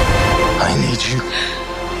 I need you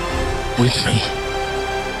with me.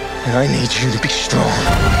 And I need you to be strong.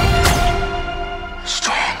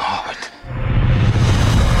 Strong-hearted.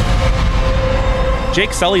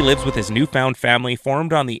 Jake Sully lives with his newfound family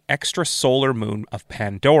formed on the extrasolar moon of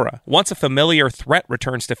Pandora. Once a familiar threat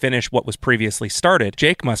returns to finish what was previously started,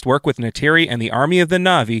 Jake must work with Neytiri and the army of the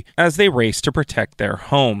Na'vi as they race to protect their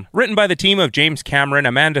home. Written by the team of James Cameron,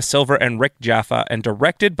 Amanda Silver, and Rick Jaffa, and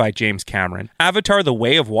directed by James Cameron, Avatar: The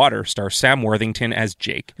Way of Water stars Sam Worthington as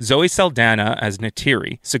Jake, Zoe Saldana as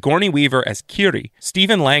Neytiri, Sigourney Weaver as Kiri,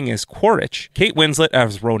 Stephen Lang as Quaritch, Kate Winslet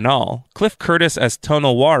as Ronal, Cliff Curtis as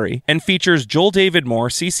Tonowari, and features Joel David Moore,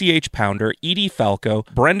 CCH Pounder, Edie Falco,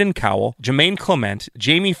 Brendan Cowell, Jermaine Clement,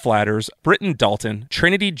 Jamie Flatters, Britton Dalton,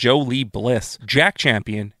 Trinity Jolie Bliss, Jack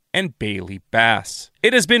Champion, and Bailey Bass.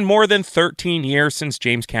 It has been more than 13 years since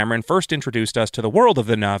James Cameron first introduced us to the world of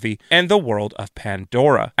the Na'vi and the world of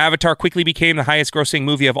Pandora. Avatar quickly became the highest-grossing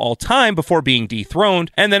movie of all time before being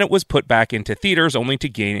dethroned, and then it was put back into theaters only to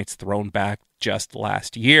gain its throne back just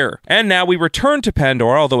last year. And now we return to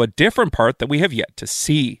Pandora, although a different part that we have yet to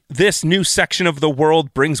see. This new section of the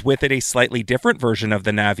world brings with it a slightly different version of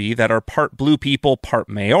the Na'vi that are part blue people, part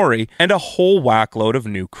Maori, and a whole whackload of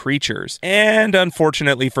new creatures. And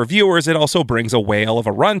unfortunately for viewers, it also brings a whale of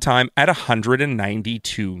a runtime at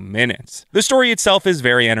 192 minutes. The story itself is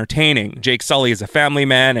very entertaining. Jake Sully is a family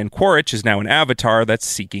man, and Quaritch is now an avatar that's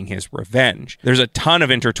seeking his revenge. There's a ton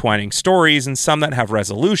of intertwining stories, and some that have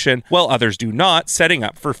resolution, while others do not, setting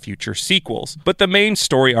up for future sequels. But the main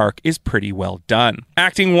story arc is pretty well done.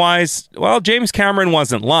 Acting-wise, well, James Cameron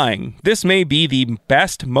wasn't lying. This may be the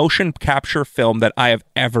best motion capture film that I have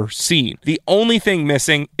ever seen. The only thing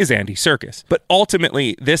missing is Andy Serkis. But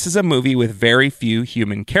ultimately, this is a movie with very few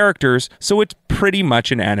human characters, so it's pretty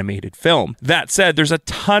much an animated film. That said, there's a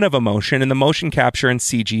ton of emotion, and the motion capture and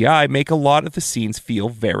CGI make a lot of the scenes feel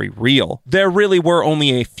very real. There really were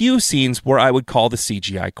only a few scenes where I would call the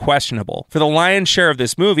CGI questionable. For the lion's share of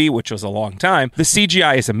this movie, which was a long time, the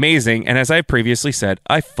CGI is amazing, and as I previously said,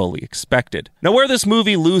 I fully expected. Now, where this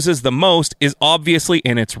movie loses the most is obviously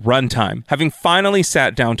in its runtime. Having finally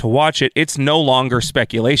sat down to watch it, it's no longer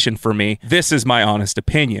speculation for me. This is my honest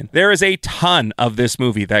opinion. There is a ton of this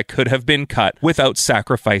movie that could have been cut without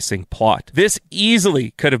sacrificing plot. This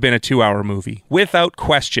easily could have been a 2-hour movie, without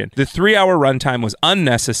question. The 3-hour runtime was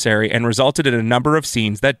unnecessary and resulted in a number of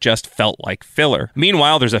scenes that just felt like filler.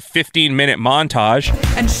 Meanwhile, there's a 15-minute montage.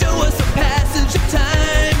 And show us a passage of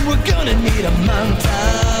time. We're gonna need a montage.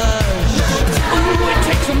 Ooh, it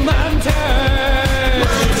takes a montage.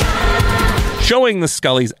 showing the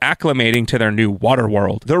Scullys acclimating to their new water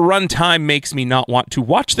world. The runtime makes me not want to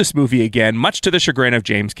watch this movie again, much to the chagrin of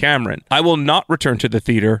James Cameron. I will not return to the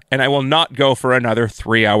theater, and I will not go for another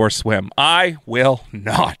 3-hour swim. I will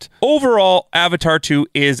not. Overall, Avatar 2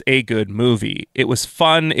 is a good movie. It was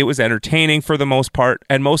fun, it was entertaining for the most part,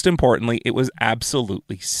 and most importantly, it was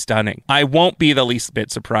absolutely stunning. I won't be the least bit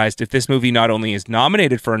surprised if this movie not only is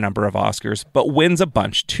nominated for a number of Oscars, but wins a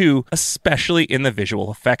bunch too, especially in the visual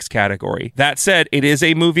effects category. That said, it is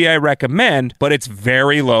a movie I recommend, but it's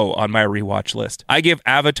very low on my rewatch list. I give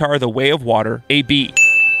Avatar: The Way of Water a B.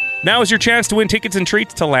 Now is your chance to win tickets and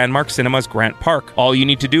treats to Landmark Cinemas Grant Park. All you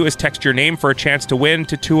need to do is text your name for a chance to win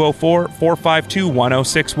to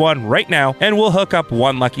 204-452-1061 right now, and we'll hook up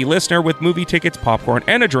one lucky listener with movie tickets, popcorn,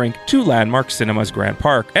 and a drink to Landmark Cinemas Grant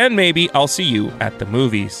Park. And maybe I'll see you at the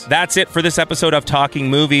movies. That's it for this episode of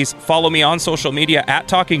Talking Movies. Follow me on social media at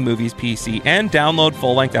Talking Movies PC and download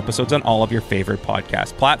full-length episodes on all of your favorite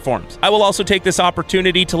podcast platforms. I will also take this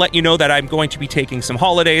opportunity to let you know that I'm going to be taking some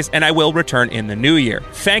holidays, and I will return in the new year.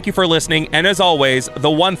 Thank you for listening, and as always,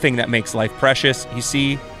 the one thing that makes life precious, you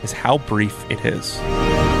see, is how brief it is.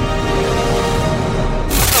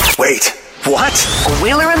 Wait, what?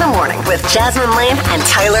 Wheeler in the Morning with Jasmine Lane and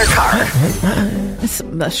Tyler Carr.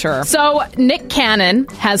 Sure. So, Nick Cannon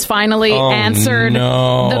has finally answered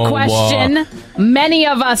the question many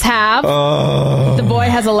of us have. The boy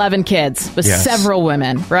has 11 kids with several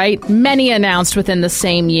women, right? Many announced within the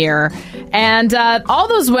same year. And all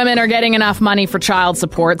those women are getting enough money for child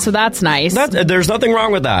support, so that's nice. There's nothing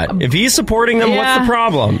wrong with that. If he's supporting them, what's the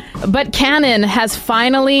problem? But Cannon has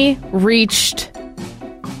finally reached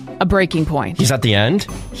a breaking point. He's at the end?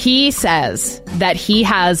 He says that he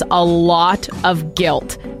has a lot of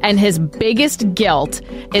guilt. And his biggest guilt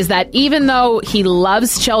is that even though he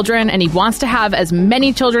loves children and he wants to have as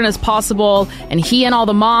many children as possible, and he and all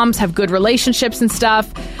the moms have good relationships and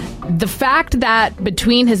stuff, the fact that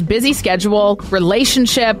between his busy schedule,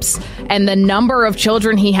 relationships, and the number of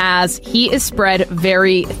children he has, he is spread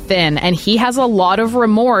very thin. And he has a lot of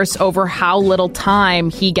remorse over how little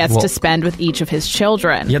time he gets to spend with each of his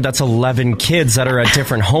children. Yeah, that's 11 kids that are at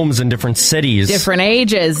different homes in different cities. Different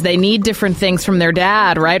ages. They need different things from their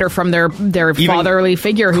dad, right? Or from their fatherly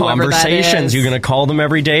figure, whoever that is. Conversations. You're going to call them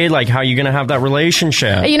every day? Like, how are you going to have that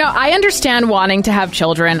relationship? You know, I understand wanting to have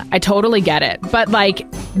children. I totally get it. But, like,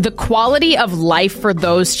 the quality of life for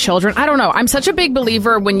those children, I don't know. I'm such a big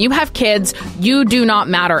believer when you have kids, you do not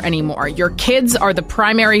matter anymore. Your kids are the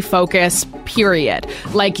primary focus, period.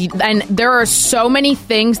 Like, and there are so many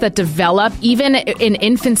things that develop even in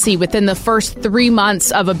infancy within the first 3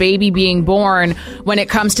 months of a baby being born when it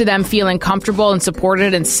comes to them feeling comfortable and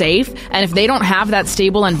supported and safe. And if they don't have that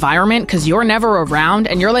stable environment because you're never around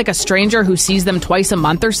and you're like a stranger who sees them twice a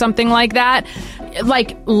month or something like that,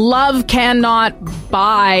 like, love cannot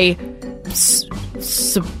buy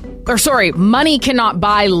money cannot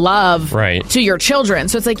buy love to your children.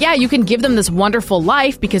 So it's like, yeah, you can give them this wonderful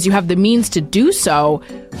life because you have the means to do so,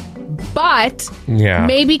 but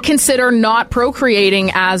maybe consider not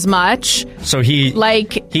procreating as much. So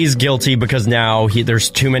he's guilty because now there's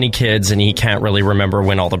too many kids and he can't really remember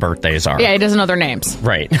when all the birthdays are. Yeah, he doesn't know their names.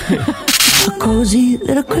 Right. A cozy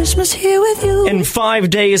little Christmas here with you. In 5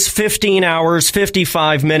 days, 15 hours,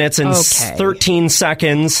 55 minutes, and 13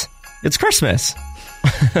 seconds, it's Christmas.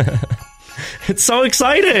 It's so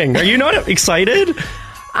exciting. Are you not excited?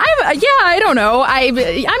 I don't know. I'm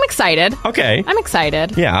excited. Okay. I'm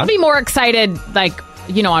excited. Yeah. I'll be more excited, like,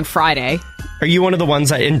 on Friday. Are you one of the ones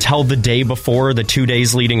that until the day before, the 2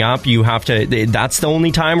 days leading up, you have to, that's the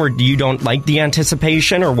only time, or you don't like the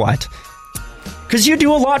anticipation, or what? Because you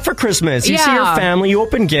do a lot for Christmas. You see your family, you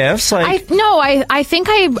open gifts. I think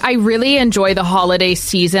I really enjoy the holiday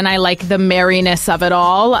season. I like the merriness of it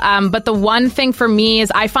all. But the one thing for me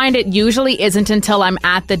is I find it usually isn't until I'm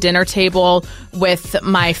at the dinner table with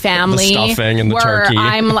my family. The stuffing and the turkey.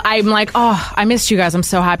 I'm like, oh, I missed you guys. I'm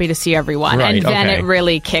so happy to see everyone. Right, and then it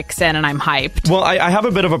really kicks in and I'm hyped. Well, I have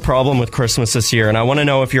a bit of a problem with Christmas this year, and I want to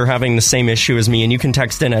know if you're having the same issue as me. And you can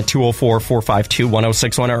text in at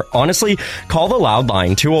 204-452-1061, or honestly, call the loud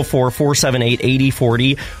line,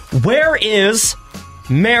 204-478-8040. Where is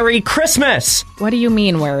Merry Christmas? What do you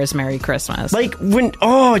mean, where is Merry Christmas? Like,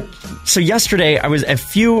 so yesterday I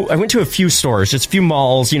went to a few stores, just a few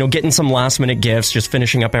malls, getting some last minute gifts, just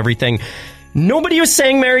finishing up everything. Nobody was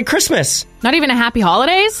saying Merry Christmas. Not even a Happy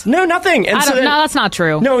Holidays? No, nothing. And no, that's not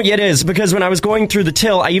true. No, it is, because when I was going through the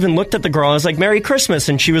till, I even looked at the girl, I was like, Merry Christmas,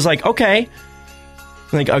 and she was like, okay.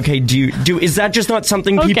 Like, okay, is that just not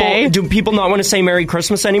something do people not want to say Merry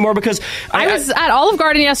Christmas anymore? Because I was at Olive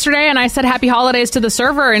Garden yesterday and I said Happy Holidays to the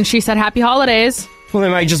server and she said Happy Holidays. Well,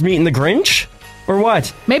 am I just meeting the Grinch? Or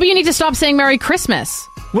what? Maybe you need to stop saying Merry Christmas.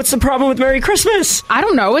 What's the problem with Merry Christmas? I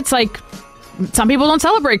don't know. It's like some people don't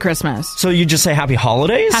celebrate Christmas. So you just say Happy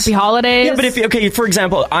Holidays? Happy Holidays. Yeah, but if, for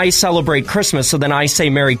example, I celebrate Christmas, so then I say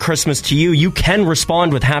Merry Christmas to you, you can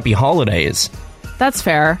respond with Happy Holidays. That's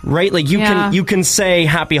fair. Right? Like, you can say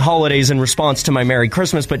Happy Holidays in response to my Merry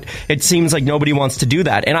Christmas, but it seems like nobody wants to do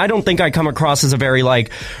that. And I don't think I come across as a very,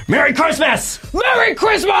 like, Merry Christmas! Merry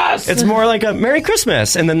Christmas! It's more like a Merry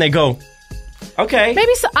Christmas, and then they go, okay.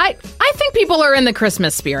 Maybe so. I think people are in the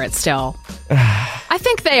Christmas spirit still. I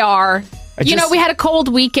think they are. We had a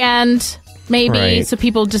cold weekend, maybe, right. So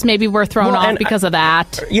people just maybe were thrown off because of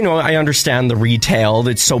that. I understand the retail.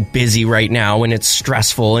 It's so busy right now, and it's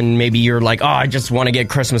stressful, and maybe you're like, oh, I just want to get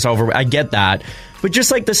Christmas over. I get that. But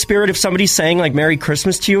just like the spirit of somebody saying like Merry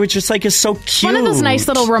Christmas to you, it's just like is so cute. One of those nice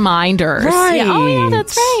little reminders. Right. Yeah. Oh yeah,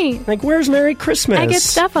 that's right. Like, where's Merry Christmas? I get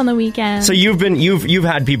stuff on the weekend. So you've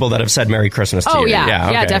had people that have said Merry Christmas to you.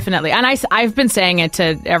 Yeah, okay. definitely. And I've been saying it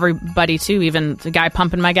to everybody too, even the guy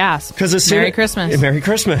pumping my gas. Because Merry Christmas. Merry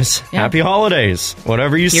Christmas. Yeah. Happy Holidays.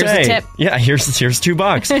 Whatever you say. Here's a tip. Yeah, here's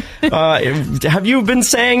 $2. Have you been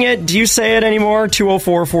saying it? Do you say it anymore?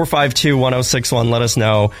 204-452-1061. Let us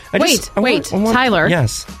know. Wait, Tyler.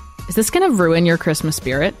 Yes. Is this going to ruin your Christmas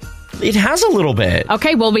spirit? It has a little bit.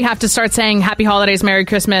 Okay, well, we have to start saying Happy Holidays, Merry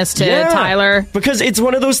Christmas to Tyler. Because it's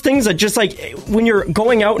one of those things that just like when you're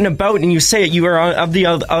going out and about and you say it, you are of the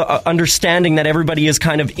understanding that everybody is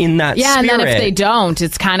kind of in that spirit. Yeah, and then if they don't,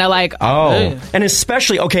 it's kind of like, oh. And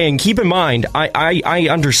especially, okay, and keep in mind, I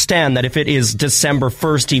understand that if it is December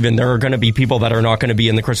 1st even, there are going to be people that are not going to be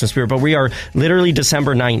in the Christmas spirit, but we are literally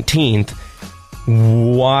December 19th.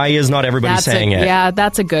 Why is not everybody saying it? Yeah,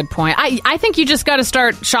 that's a good point. I think you just got to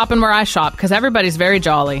start shopping where I shop because everybody's very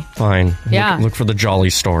jolly. Fine. Yeah. Look for the jolly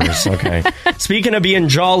stores. Okay. Speaking of being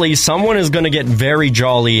jolly, someone is going to get very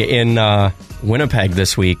jolly in Winnipeg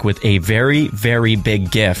this week with a very, very big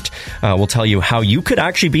gift. We'll tell you how you could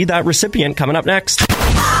actually be that recipient coming up next.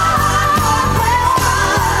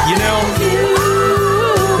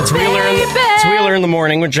 It's Wheeler in the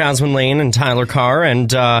Morning with Jasmine Lane and Tyler Carr,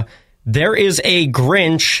 and there is a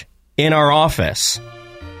Grinch in our office.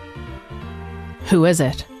 Who is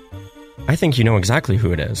it? I think you know exactly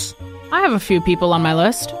who it is. I have a few people on my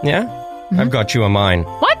list. Yeah? Mm-hmm. I've got you on mine.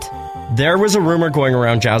 What? There was a rumor going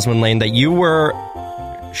around, Jasmine Lane, that you were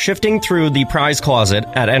shifting through the prize closet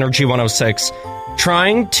at Energy 106,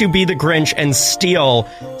 trying to be the Grinch and steal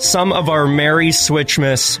some of our Merry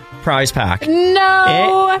Switchmas prize pack.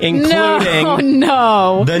 No! Including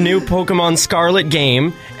no. the new Pokemon Scarlet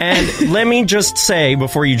game. And let me just say,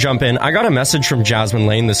 before you jump in, I got a message from Jasmine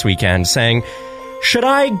Lane this weekend saying, should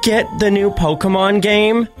I get the new Pokemon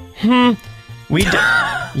game?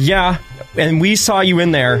 Yeah, and we saw you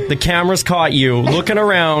in there. The cameras caught you looking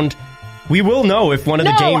around. We will know if one of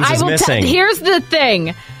the games is missing. Here's the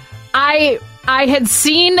thing. I had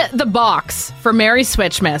seen the box for Merry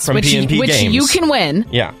Switchmas, from which Games. you can win.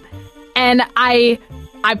 Yeah. And I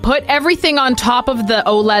put everything on top of the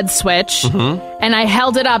OLED Switch, and I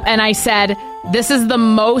held it up, and I said, this is the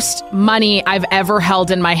most money I've ever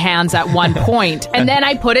held in my hands at one point. And then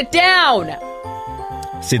I put it down.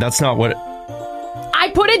 See, that's not what...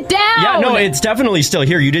 I put it down! Yeah, no, it's definitely still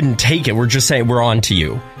here. You didn't take it. We're just saying we're on to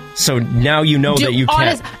you. So now you know that you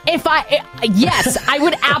can't... Yes, I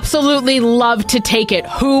would absolutely love to take it.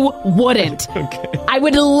 Who wouldn't? Okay. I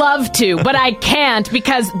would love to, but I can't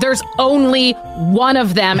because there's only one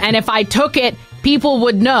of them, and if I took it, people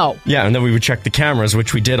would know. Yeah, and then we would check the cameras,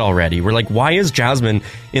 which we did already. We're like, why is Jasmine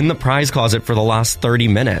in the prize closet for the last 30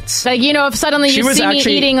 minutes? Like, if suddenly you see me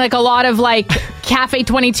eating like a lot of like Cafe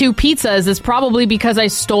 22 pizzas, it's probably because I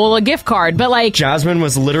stole a gift card. But like, Jasmine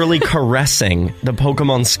was literally caressing the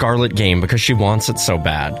Pokemon Scarlet game because she wants it so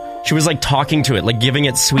bad. She was like talking to it, like giving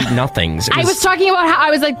it sweet nothings. I was talking about how I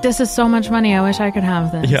was like, this is so much money. I wish I could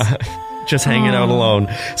have this. Yeah. Just hanging out alone.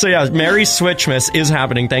 So yeah, Merry Switchmas is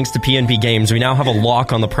happening thanks to PNP Games. We now have a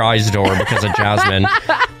lock on the prize door because of Jasmine.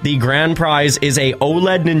 The grand prize is a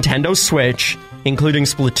OLED Nintendo Switch, including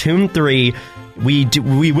Splatoon 3.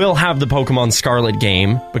 We will have the Pokemon Scarlet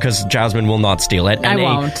game because Jasmine will not steal it. And I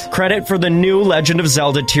won't. A credit for the new Legend of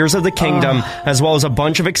Zelda Tears of the Kingdom, as well as a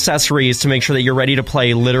bunch of accessories to make sure that you're ready to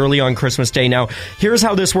play literally on Christmas Day. Now, here's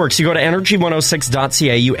how this works. You go to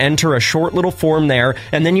energy106.ca, you enter a short little form there,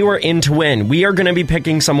 and then you are in to win. We are going to be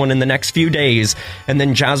picking someone in the next few days, and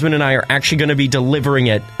then Jasmine and I are actually going to be delivering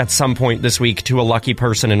it at some point this week to a lucky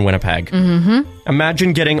person in Winnipeg. Mm-hmm.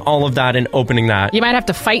 Imagine getting all of that and opening that. You might have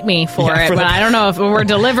to fight me for it, but I don't don't know if we're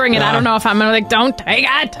delivering it. I don't know if I'm like, don't take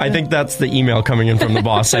it. I think that's the email coming in from the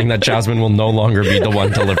boss saying that Jasmine will no longer be the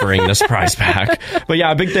one delivering this prize pack. But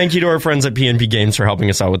yeah, a big thank you to our friends at PNP Games for helping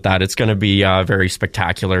us out with that. It's going to be very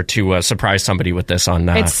spectacular to surprise somebody with this on.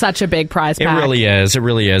 It's such a big prize pack. It really is. It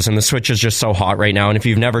really is. And the Switch is just so hot right now. And if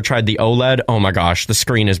you've never tried the OLED, oh my gosh, the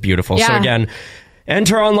screen is beautiful. Yeah. So again,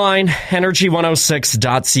 enter online,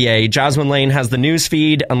 energy106.ca. Jasmine Lane has the news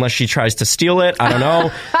feed, unless she tries to steal it. I don't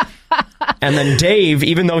know. And then Dave,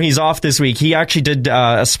 even though he's off this week, he actually did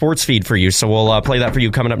a sports feed for you. So we'll play that for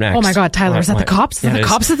you coming up next. Oh my God, Tyler, is that the cops? Is that the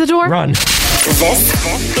cops at the door? Run.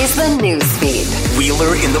 This is the news feed.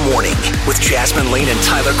 Wheeler in the Morning with Jasmine Lane and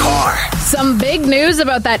Tyler Carr. Some big news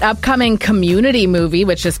about that upcoming Community movie,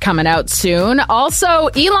 which is coming out soon. Also,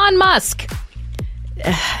 Elon Musk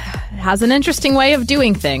has an interesting way of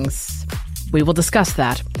doing things. We will discuss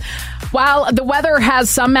that. While the weather has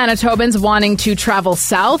some Manitobans wanting to travel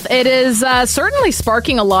south, it is certainly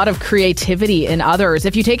sparking a lot of creativity in others.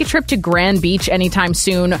 If you take a trip to Grand Beach anytime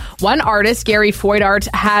soon, one artist, Gary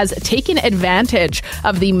Foydart, has taken advantage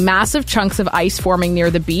of the massive chunks of ice forming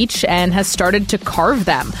near the beach and has started to carve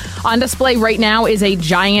them. On display right now is a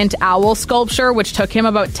giant owl sculpture, which took him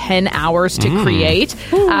about 10 hours to create.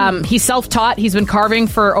 He's self-taught. He's been carving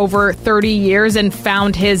for over 30 years and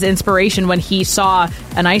found his inspiration when he saw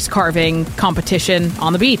an ice carving competition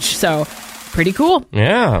on the beach. So pretty cool.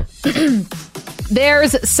 Yeah.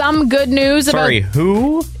 There's some good news Sorry,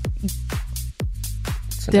 who?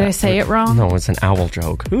 Did I say it wrong? No, it's an owl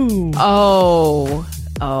joke. Who? Oh.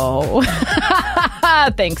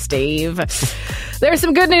 Thanks, Dave. There's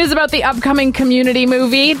some good news about the upcoming Community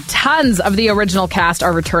movie. Tons of the original cast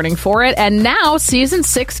are returning for it. And now Season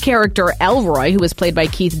 6 character Elroy, who was played by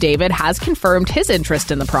Keith David, has confirmed his interest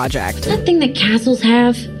in the project. That thing that castles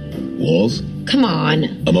have? Walls? Come on.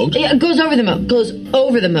 A moat? Yeah, it goes over the moat. Goes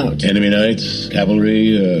over the moat. Enemy knights,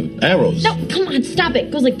 cavalry, arrows. No, come on, stop it.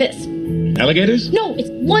 It goes like this. Alligators? No, it's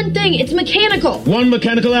one thing. It's mechanical. One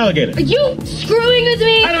mechanical alligator. Are you screwing with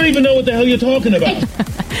me? I don't even know what the hell you're talking about.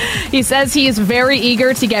 He says he is very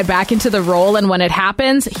eager to get back into the role, and when it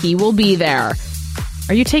happens, he will be there.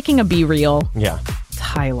 Are you taking a Be Real? Yeah.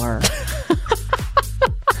 Tyler.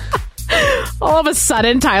 All of a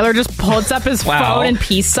sudden, Tyler just pulls up his phone and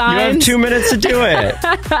peace signs. You have 2 minutes to do it.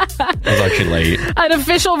 I was actually late. An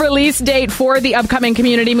official release date for the upcoming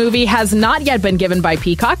Community movie has not yet been given by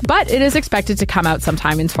Peacock, but it is expected to come out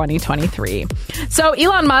sometime in 2023. So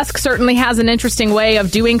Elon Musk certainly has an interesting way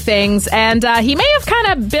of doing things, and he may have kind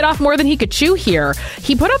of bit off more than he could chew here.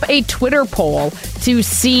 He put up a Twitter poll to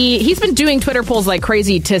see... He's been doing Twitter polls like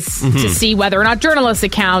crazy to see whether or not journalist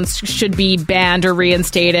accounts should be banned or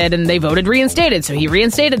reinstated, and they voted reinstated, so he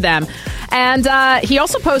reinstated them. And he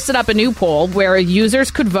also posted up a new poll where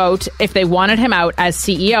users could vote if they wanted him out as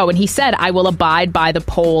CEO, and he said, I will abide by the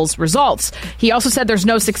poll's results. He also said there's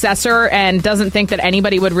no successor and doesn't think that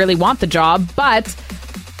anybody would really want the job, but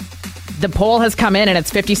the poll has come in and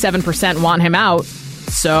it's 57% want him out.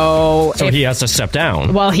 So he has to step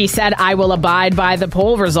down. Well, he said, I will abide by the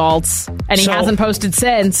poll results, and he hasn't posted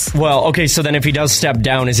since. Well, okay, so then if he does step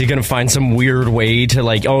down, is he going to find some weird way to,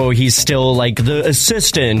 like, oh, he's still, like, the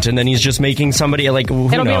assistant, and then he's just making somebody, like,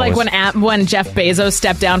 who It'll knows? be like when Jeff Bezos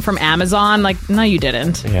stepped down from Amazon. Like, no, you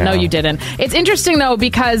didn't. Yeah. No, you didn't. It's interesting, though,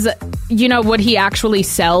 because, you know, would he actually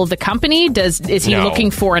sell the company? Is he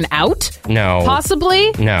looking for an out? No.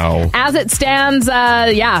 Possibly? No. As it stands,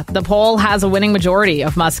 the poll has a winning majority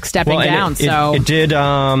of Musk stepping down. It did.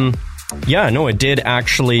 It did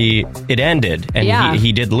actually. It ended, and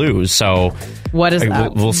he did lose. So what is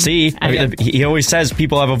that? We'll see. He always says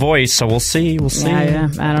people have a voice, so we'll see. We'll see. Yeah.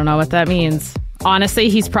 I don't know what that means. Honestly,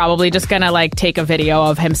 he's probably just gonna like take a video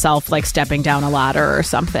of himself like stepping down a ladder or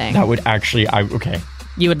something. That would actually.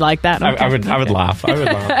 You would like that? Okay. I would laugh. I would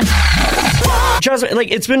laugh. Jasmine, like,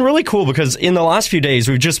 it's been really cool because in the last few days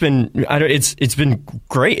we've just been, it's been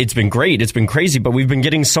great. It's been great. It's been crazy, but we've been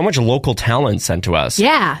getting so much local talent sent to us.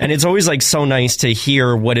 Yeah. And it's always like so nice to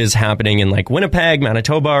hear what is happening in like Winnipeg,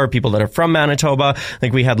 Manitoba, or people that are from Manitoba.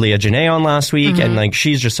 Like we had Leah Janae on last week, and like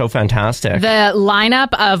she's just so fantastic. The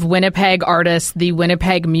lineup of Winnipeg artists, the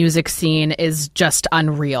Winnipeg music scene is just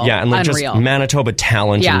unreal. Yeah, and like just Manitoba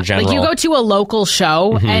talent in general. Like you go to a local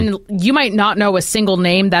show and you might not know a single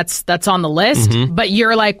name that's on the list. But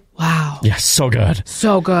you're like, wow. Yeah, so good.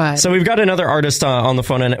 So good. So we've got another artist on the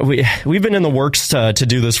phone, and we've been in the works to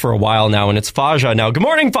do this for a while now, and it's Faja now. Good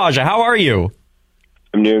morning, Faja. How are you?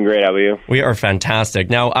 I'm doing great. How about you? We are fantastic.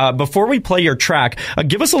 Now, before we play your track,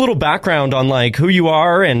 give us a little background on like who you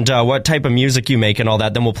are and what type of music you make and all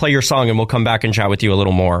that. Then we'll play your song, and we'll come back and chat with you a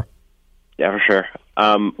little more. Yeah, for sure.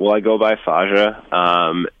 Well, I go by Faja,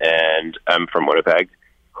 and and I'm from Winnipeg,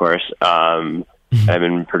 of course. I've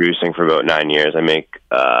been producing for about 9 years. I make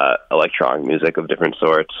electronic music of different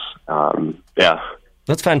sorts. Yeah.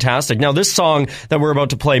 That's fantastic. Now, this song that we're about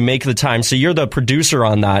to play, Make the Time, so you're the producer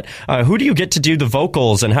on that. Who do you get to do the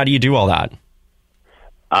vocals, and how do you do all that?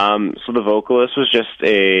 So the vocalist was just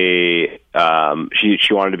she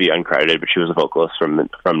wanted to be uncredited, but she was a vocalist from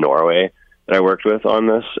Norway that I worked with on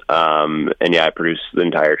this. And yeah, I produced the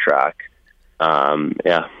entire track.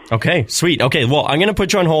 Yeah. Okay, sweet. Okay, well, I'm going to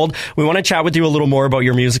put you on hold. We want to chat with you a little more about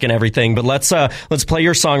your music and everything, but let's play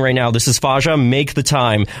your song right now. This is Faja, Make the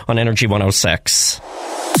Time on Energy 106.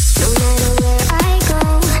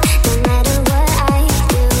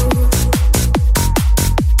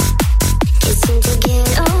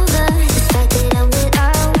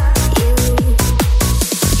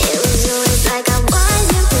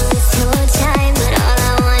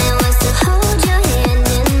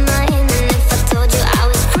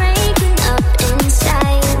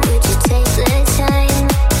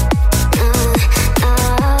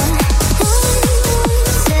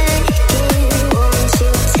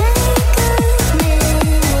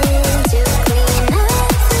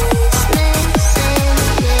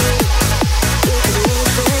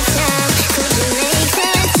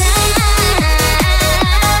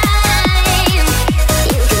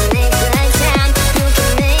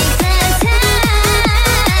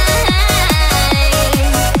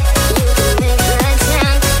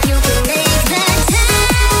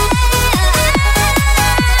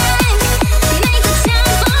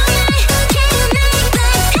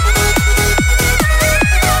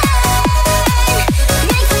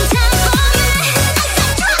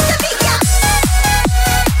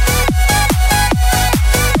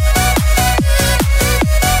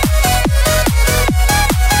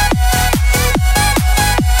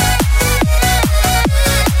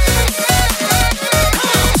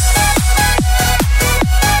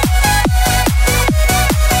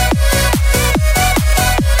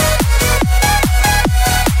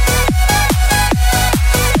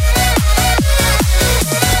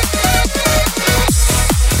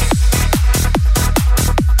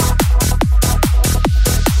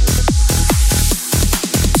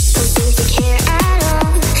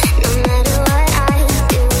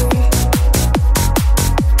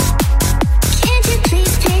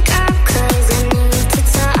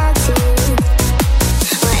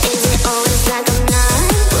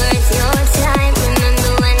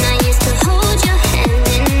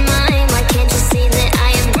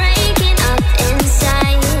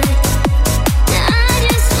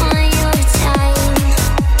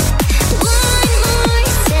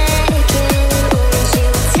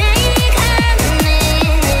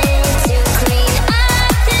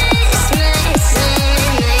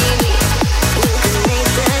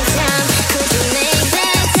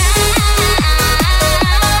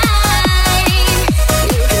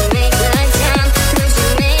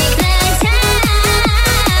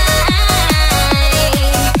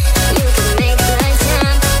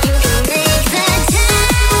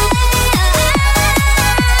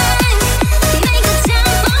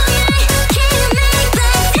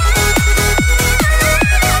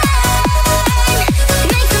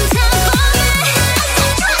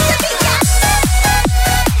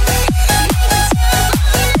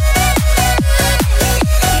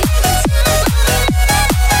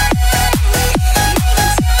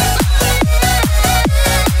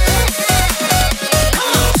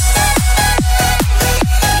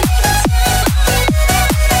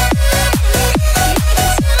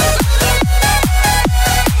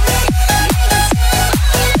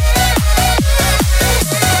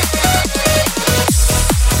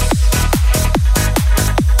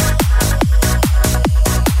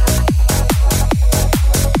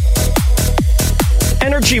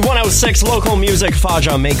 Energy 106 local music.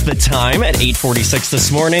 Faja, Make the Time at 8:46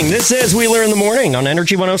 this morning. This is Wheeler in the Morning on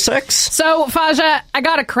Energy 106. So, Faja, I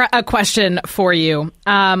got a question for you.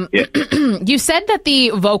 You said that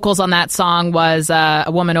the vocals on that song was a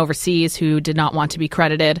woman overseas who did not want to be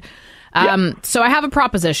credited. So I have a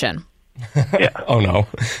proposition. Oh, no.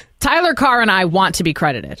 Tyler Carr and I want to be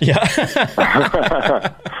credited.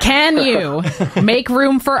 Yeah. Can you make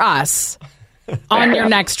room for us on your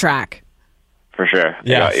next track? For sure.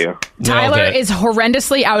 Got you. Tyler is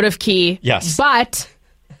horrendously out of key. Yes. But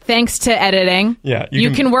thanks to editing, you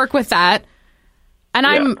can work with that. And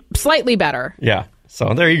I'm slightly better. Yeah.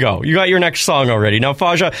 So there you go. You got your next song already. Now,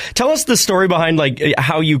 Faja, tell us the story behind like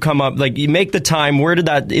how you come up, like you Make the Time. Where did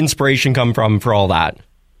that inspiration come from for all that?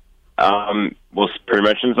 Well, pretty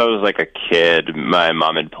much since I was like a kid, my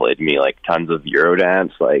mom had played me like tons of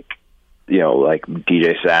Eurodance, like like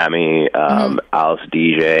DJ Sammy, Alice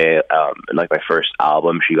DJ, and like my first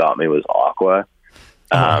album she got me was Aqua.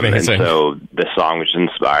 And so the song was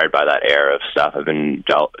inspired by that era of stuff. I've been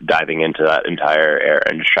diving into that entire era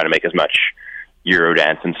and just trying to make as much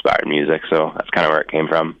Eurodance inspired music. So that's kind of where it came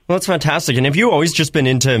from. Well, that's fantastic. And have you always just been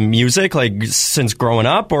into music, like since growing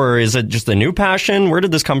up, or is it just a new passion? Where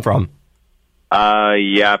did this come from?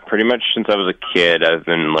 Yeah, pretty much since I was a kid, I've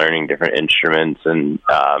been learning different instruments. And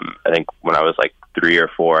I think when I was like 3 or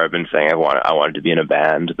 4, I've been saying I wanted to be in a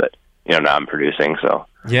band, but now I'm producing. So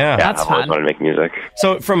yeah, I've always wanted to make music.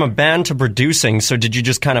 So from a band to producing, so did you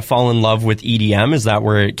just kind of fall in love with EDM? Is that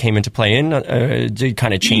where it came into play in? Did it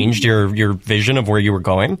kind of changed your vision of where you were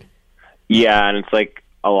going? Yeah, and it's like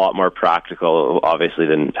a lot more practical, obviously,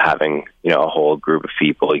 than having, a whole group of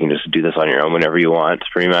people. You can just do this on your own whenever you want,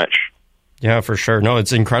 pretty much. Yeah, for sure. No,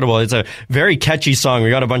 it's incredible. It's a very catchy song. We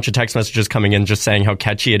got a bunch of text messages coming in just saying how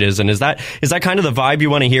catchy it is. And is that kind of the vibe you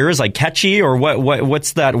want to hear? Is like catchy, or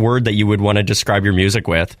what's that word that you would want to describe your music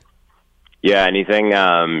with? Yeah, anything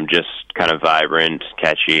just kind of vibrant,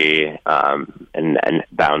 catchy, and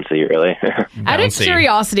bouncy, really. Out of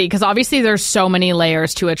curiosity, because obviously there's so many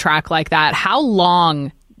layers to a track like that, how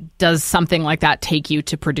long does something like that take you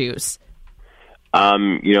to produce?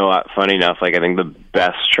 Funny enough, like I think the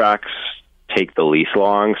best tracks take the least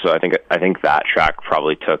long, so I think that track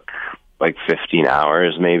probably took like 15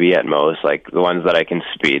 hours maybe at most. Like the ones that I can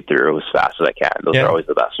speed through as fast as I can, those are always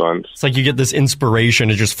the best ones. It's like you get this inspiration,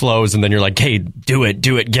 it just flows, and then you're like, hey, do it,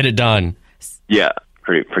 get it done. Yeah,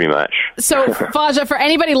 pretty much. So Faja, for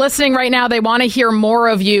anybody listening right now, they want to hear more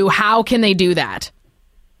of you, how can they do that?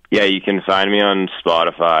 Yeah, you can find me on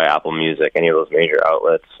Spotify, Apple Music, any of those major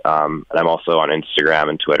outlets. And I'm also on Instagram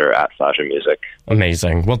and Twitter at Faja Music.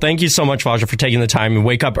 Amazing. Well, thank you so much, Faja, for taking the time and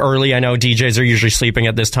wake up early. I know DJs are usually sleeping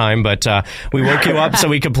at this time, but we woke you up so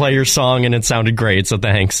we could play your song, and it sounded great, so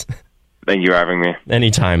thanks. Thank you for having me.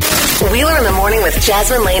 Anytime. Wheeler in the Morning with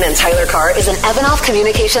Jasmine Lane and Tyler Carr is an Evanoff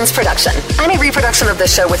Communications production. Any reproduction of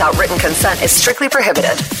this show without written consent is strictly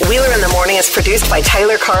prohibited. Wheeler in the Morning is produced by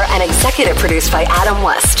Tyler Carr and executive produced by Adam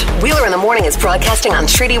West. Wheeler in the Morning is broadcasting on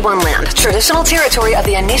Treaty 1 land, traditional territory of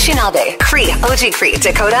the Anishinaabe, Cree, Oji-Cree,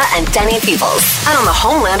 Dakota, and Dene peoples, and on the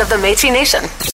homeland of the Métis Nation.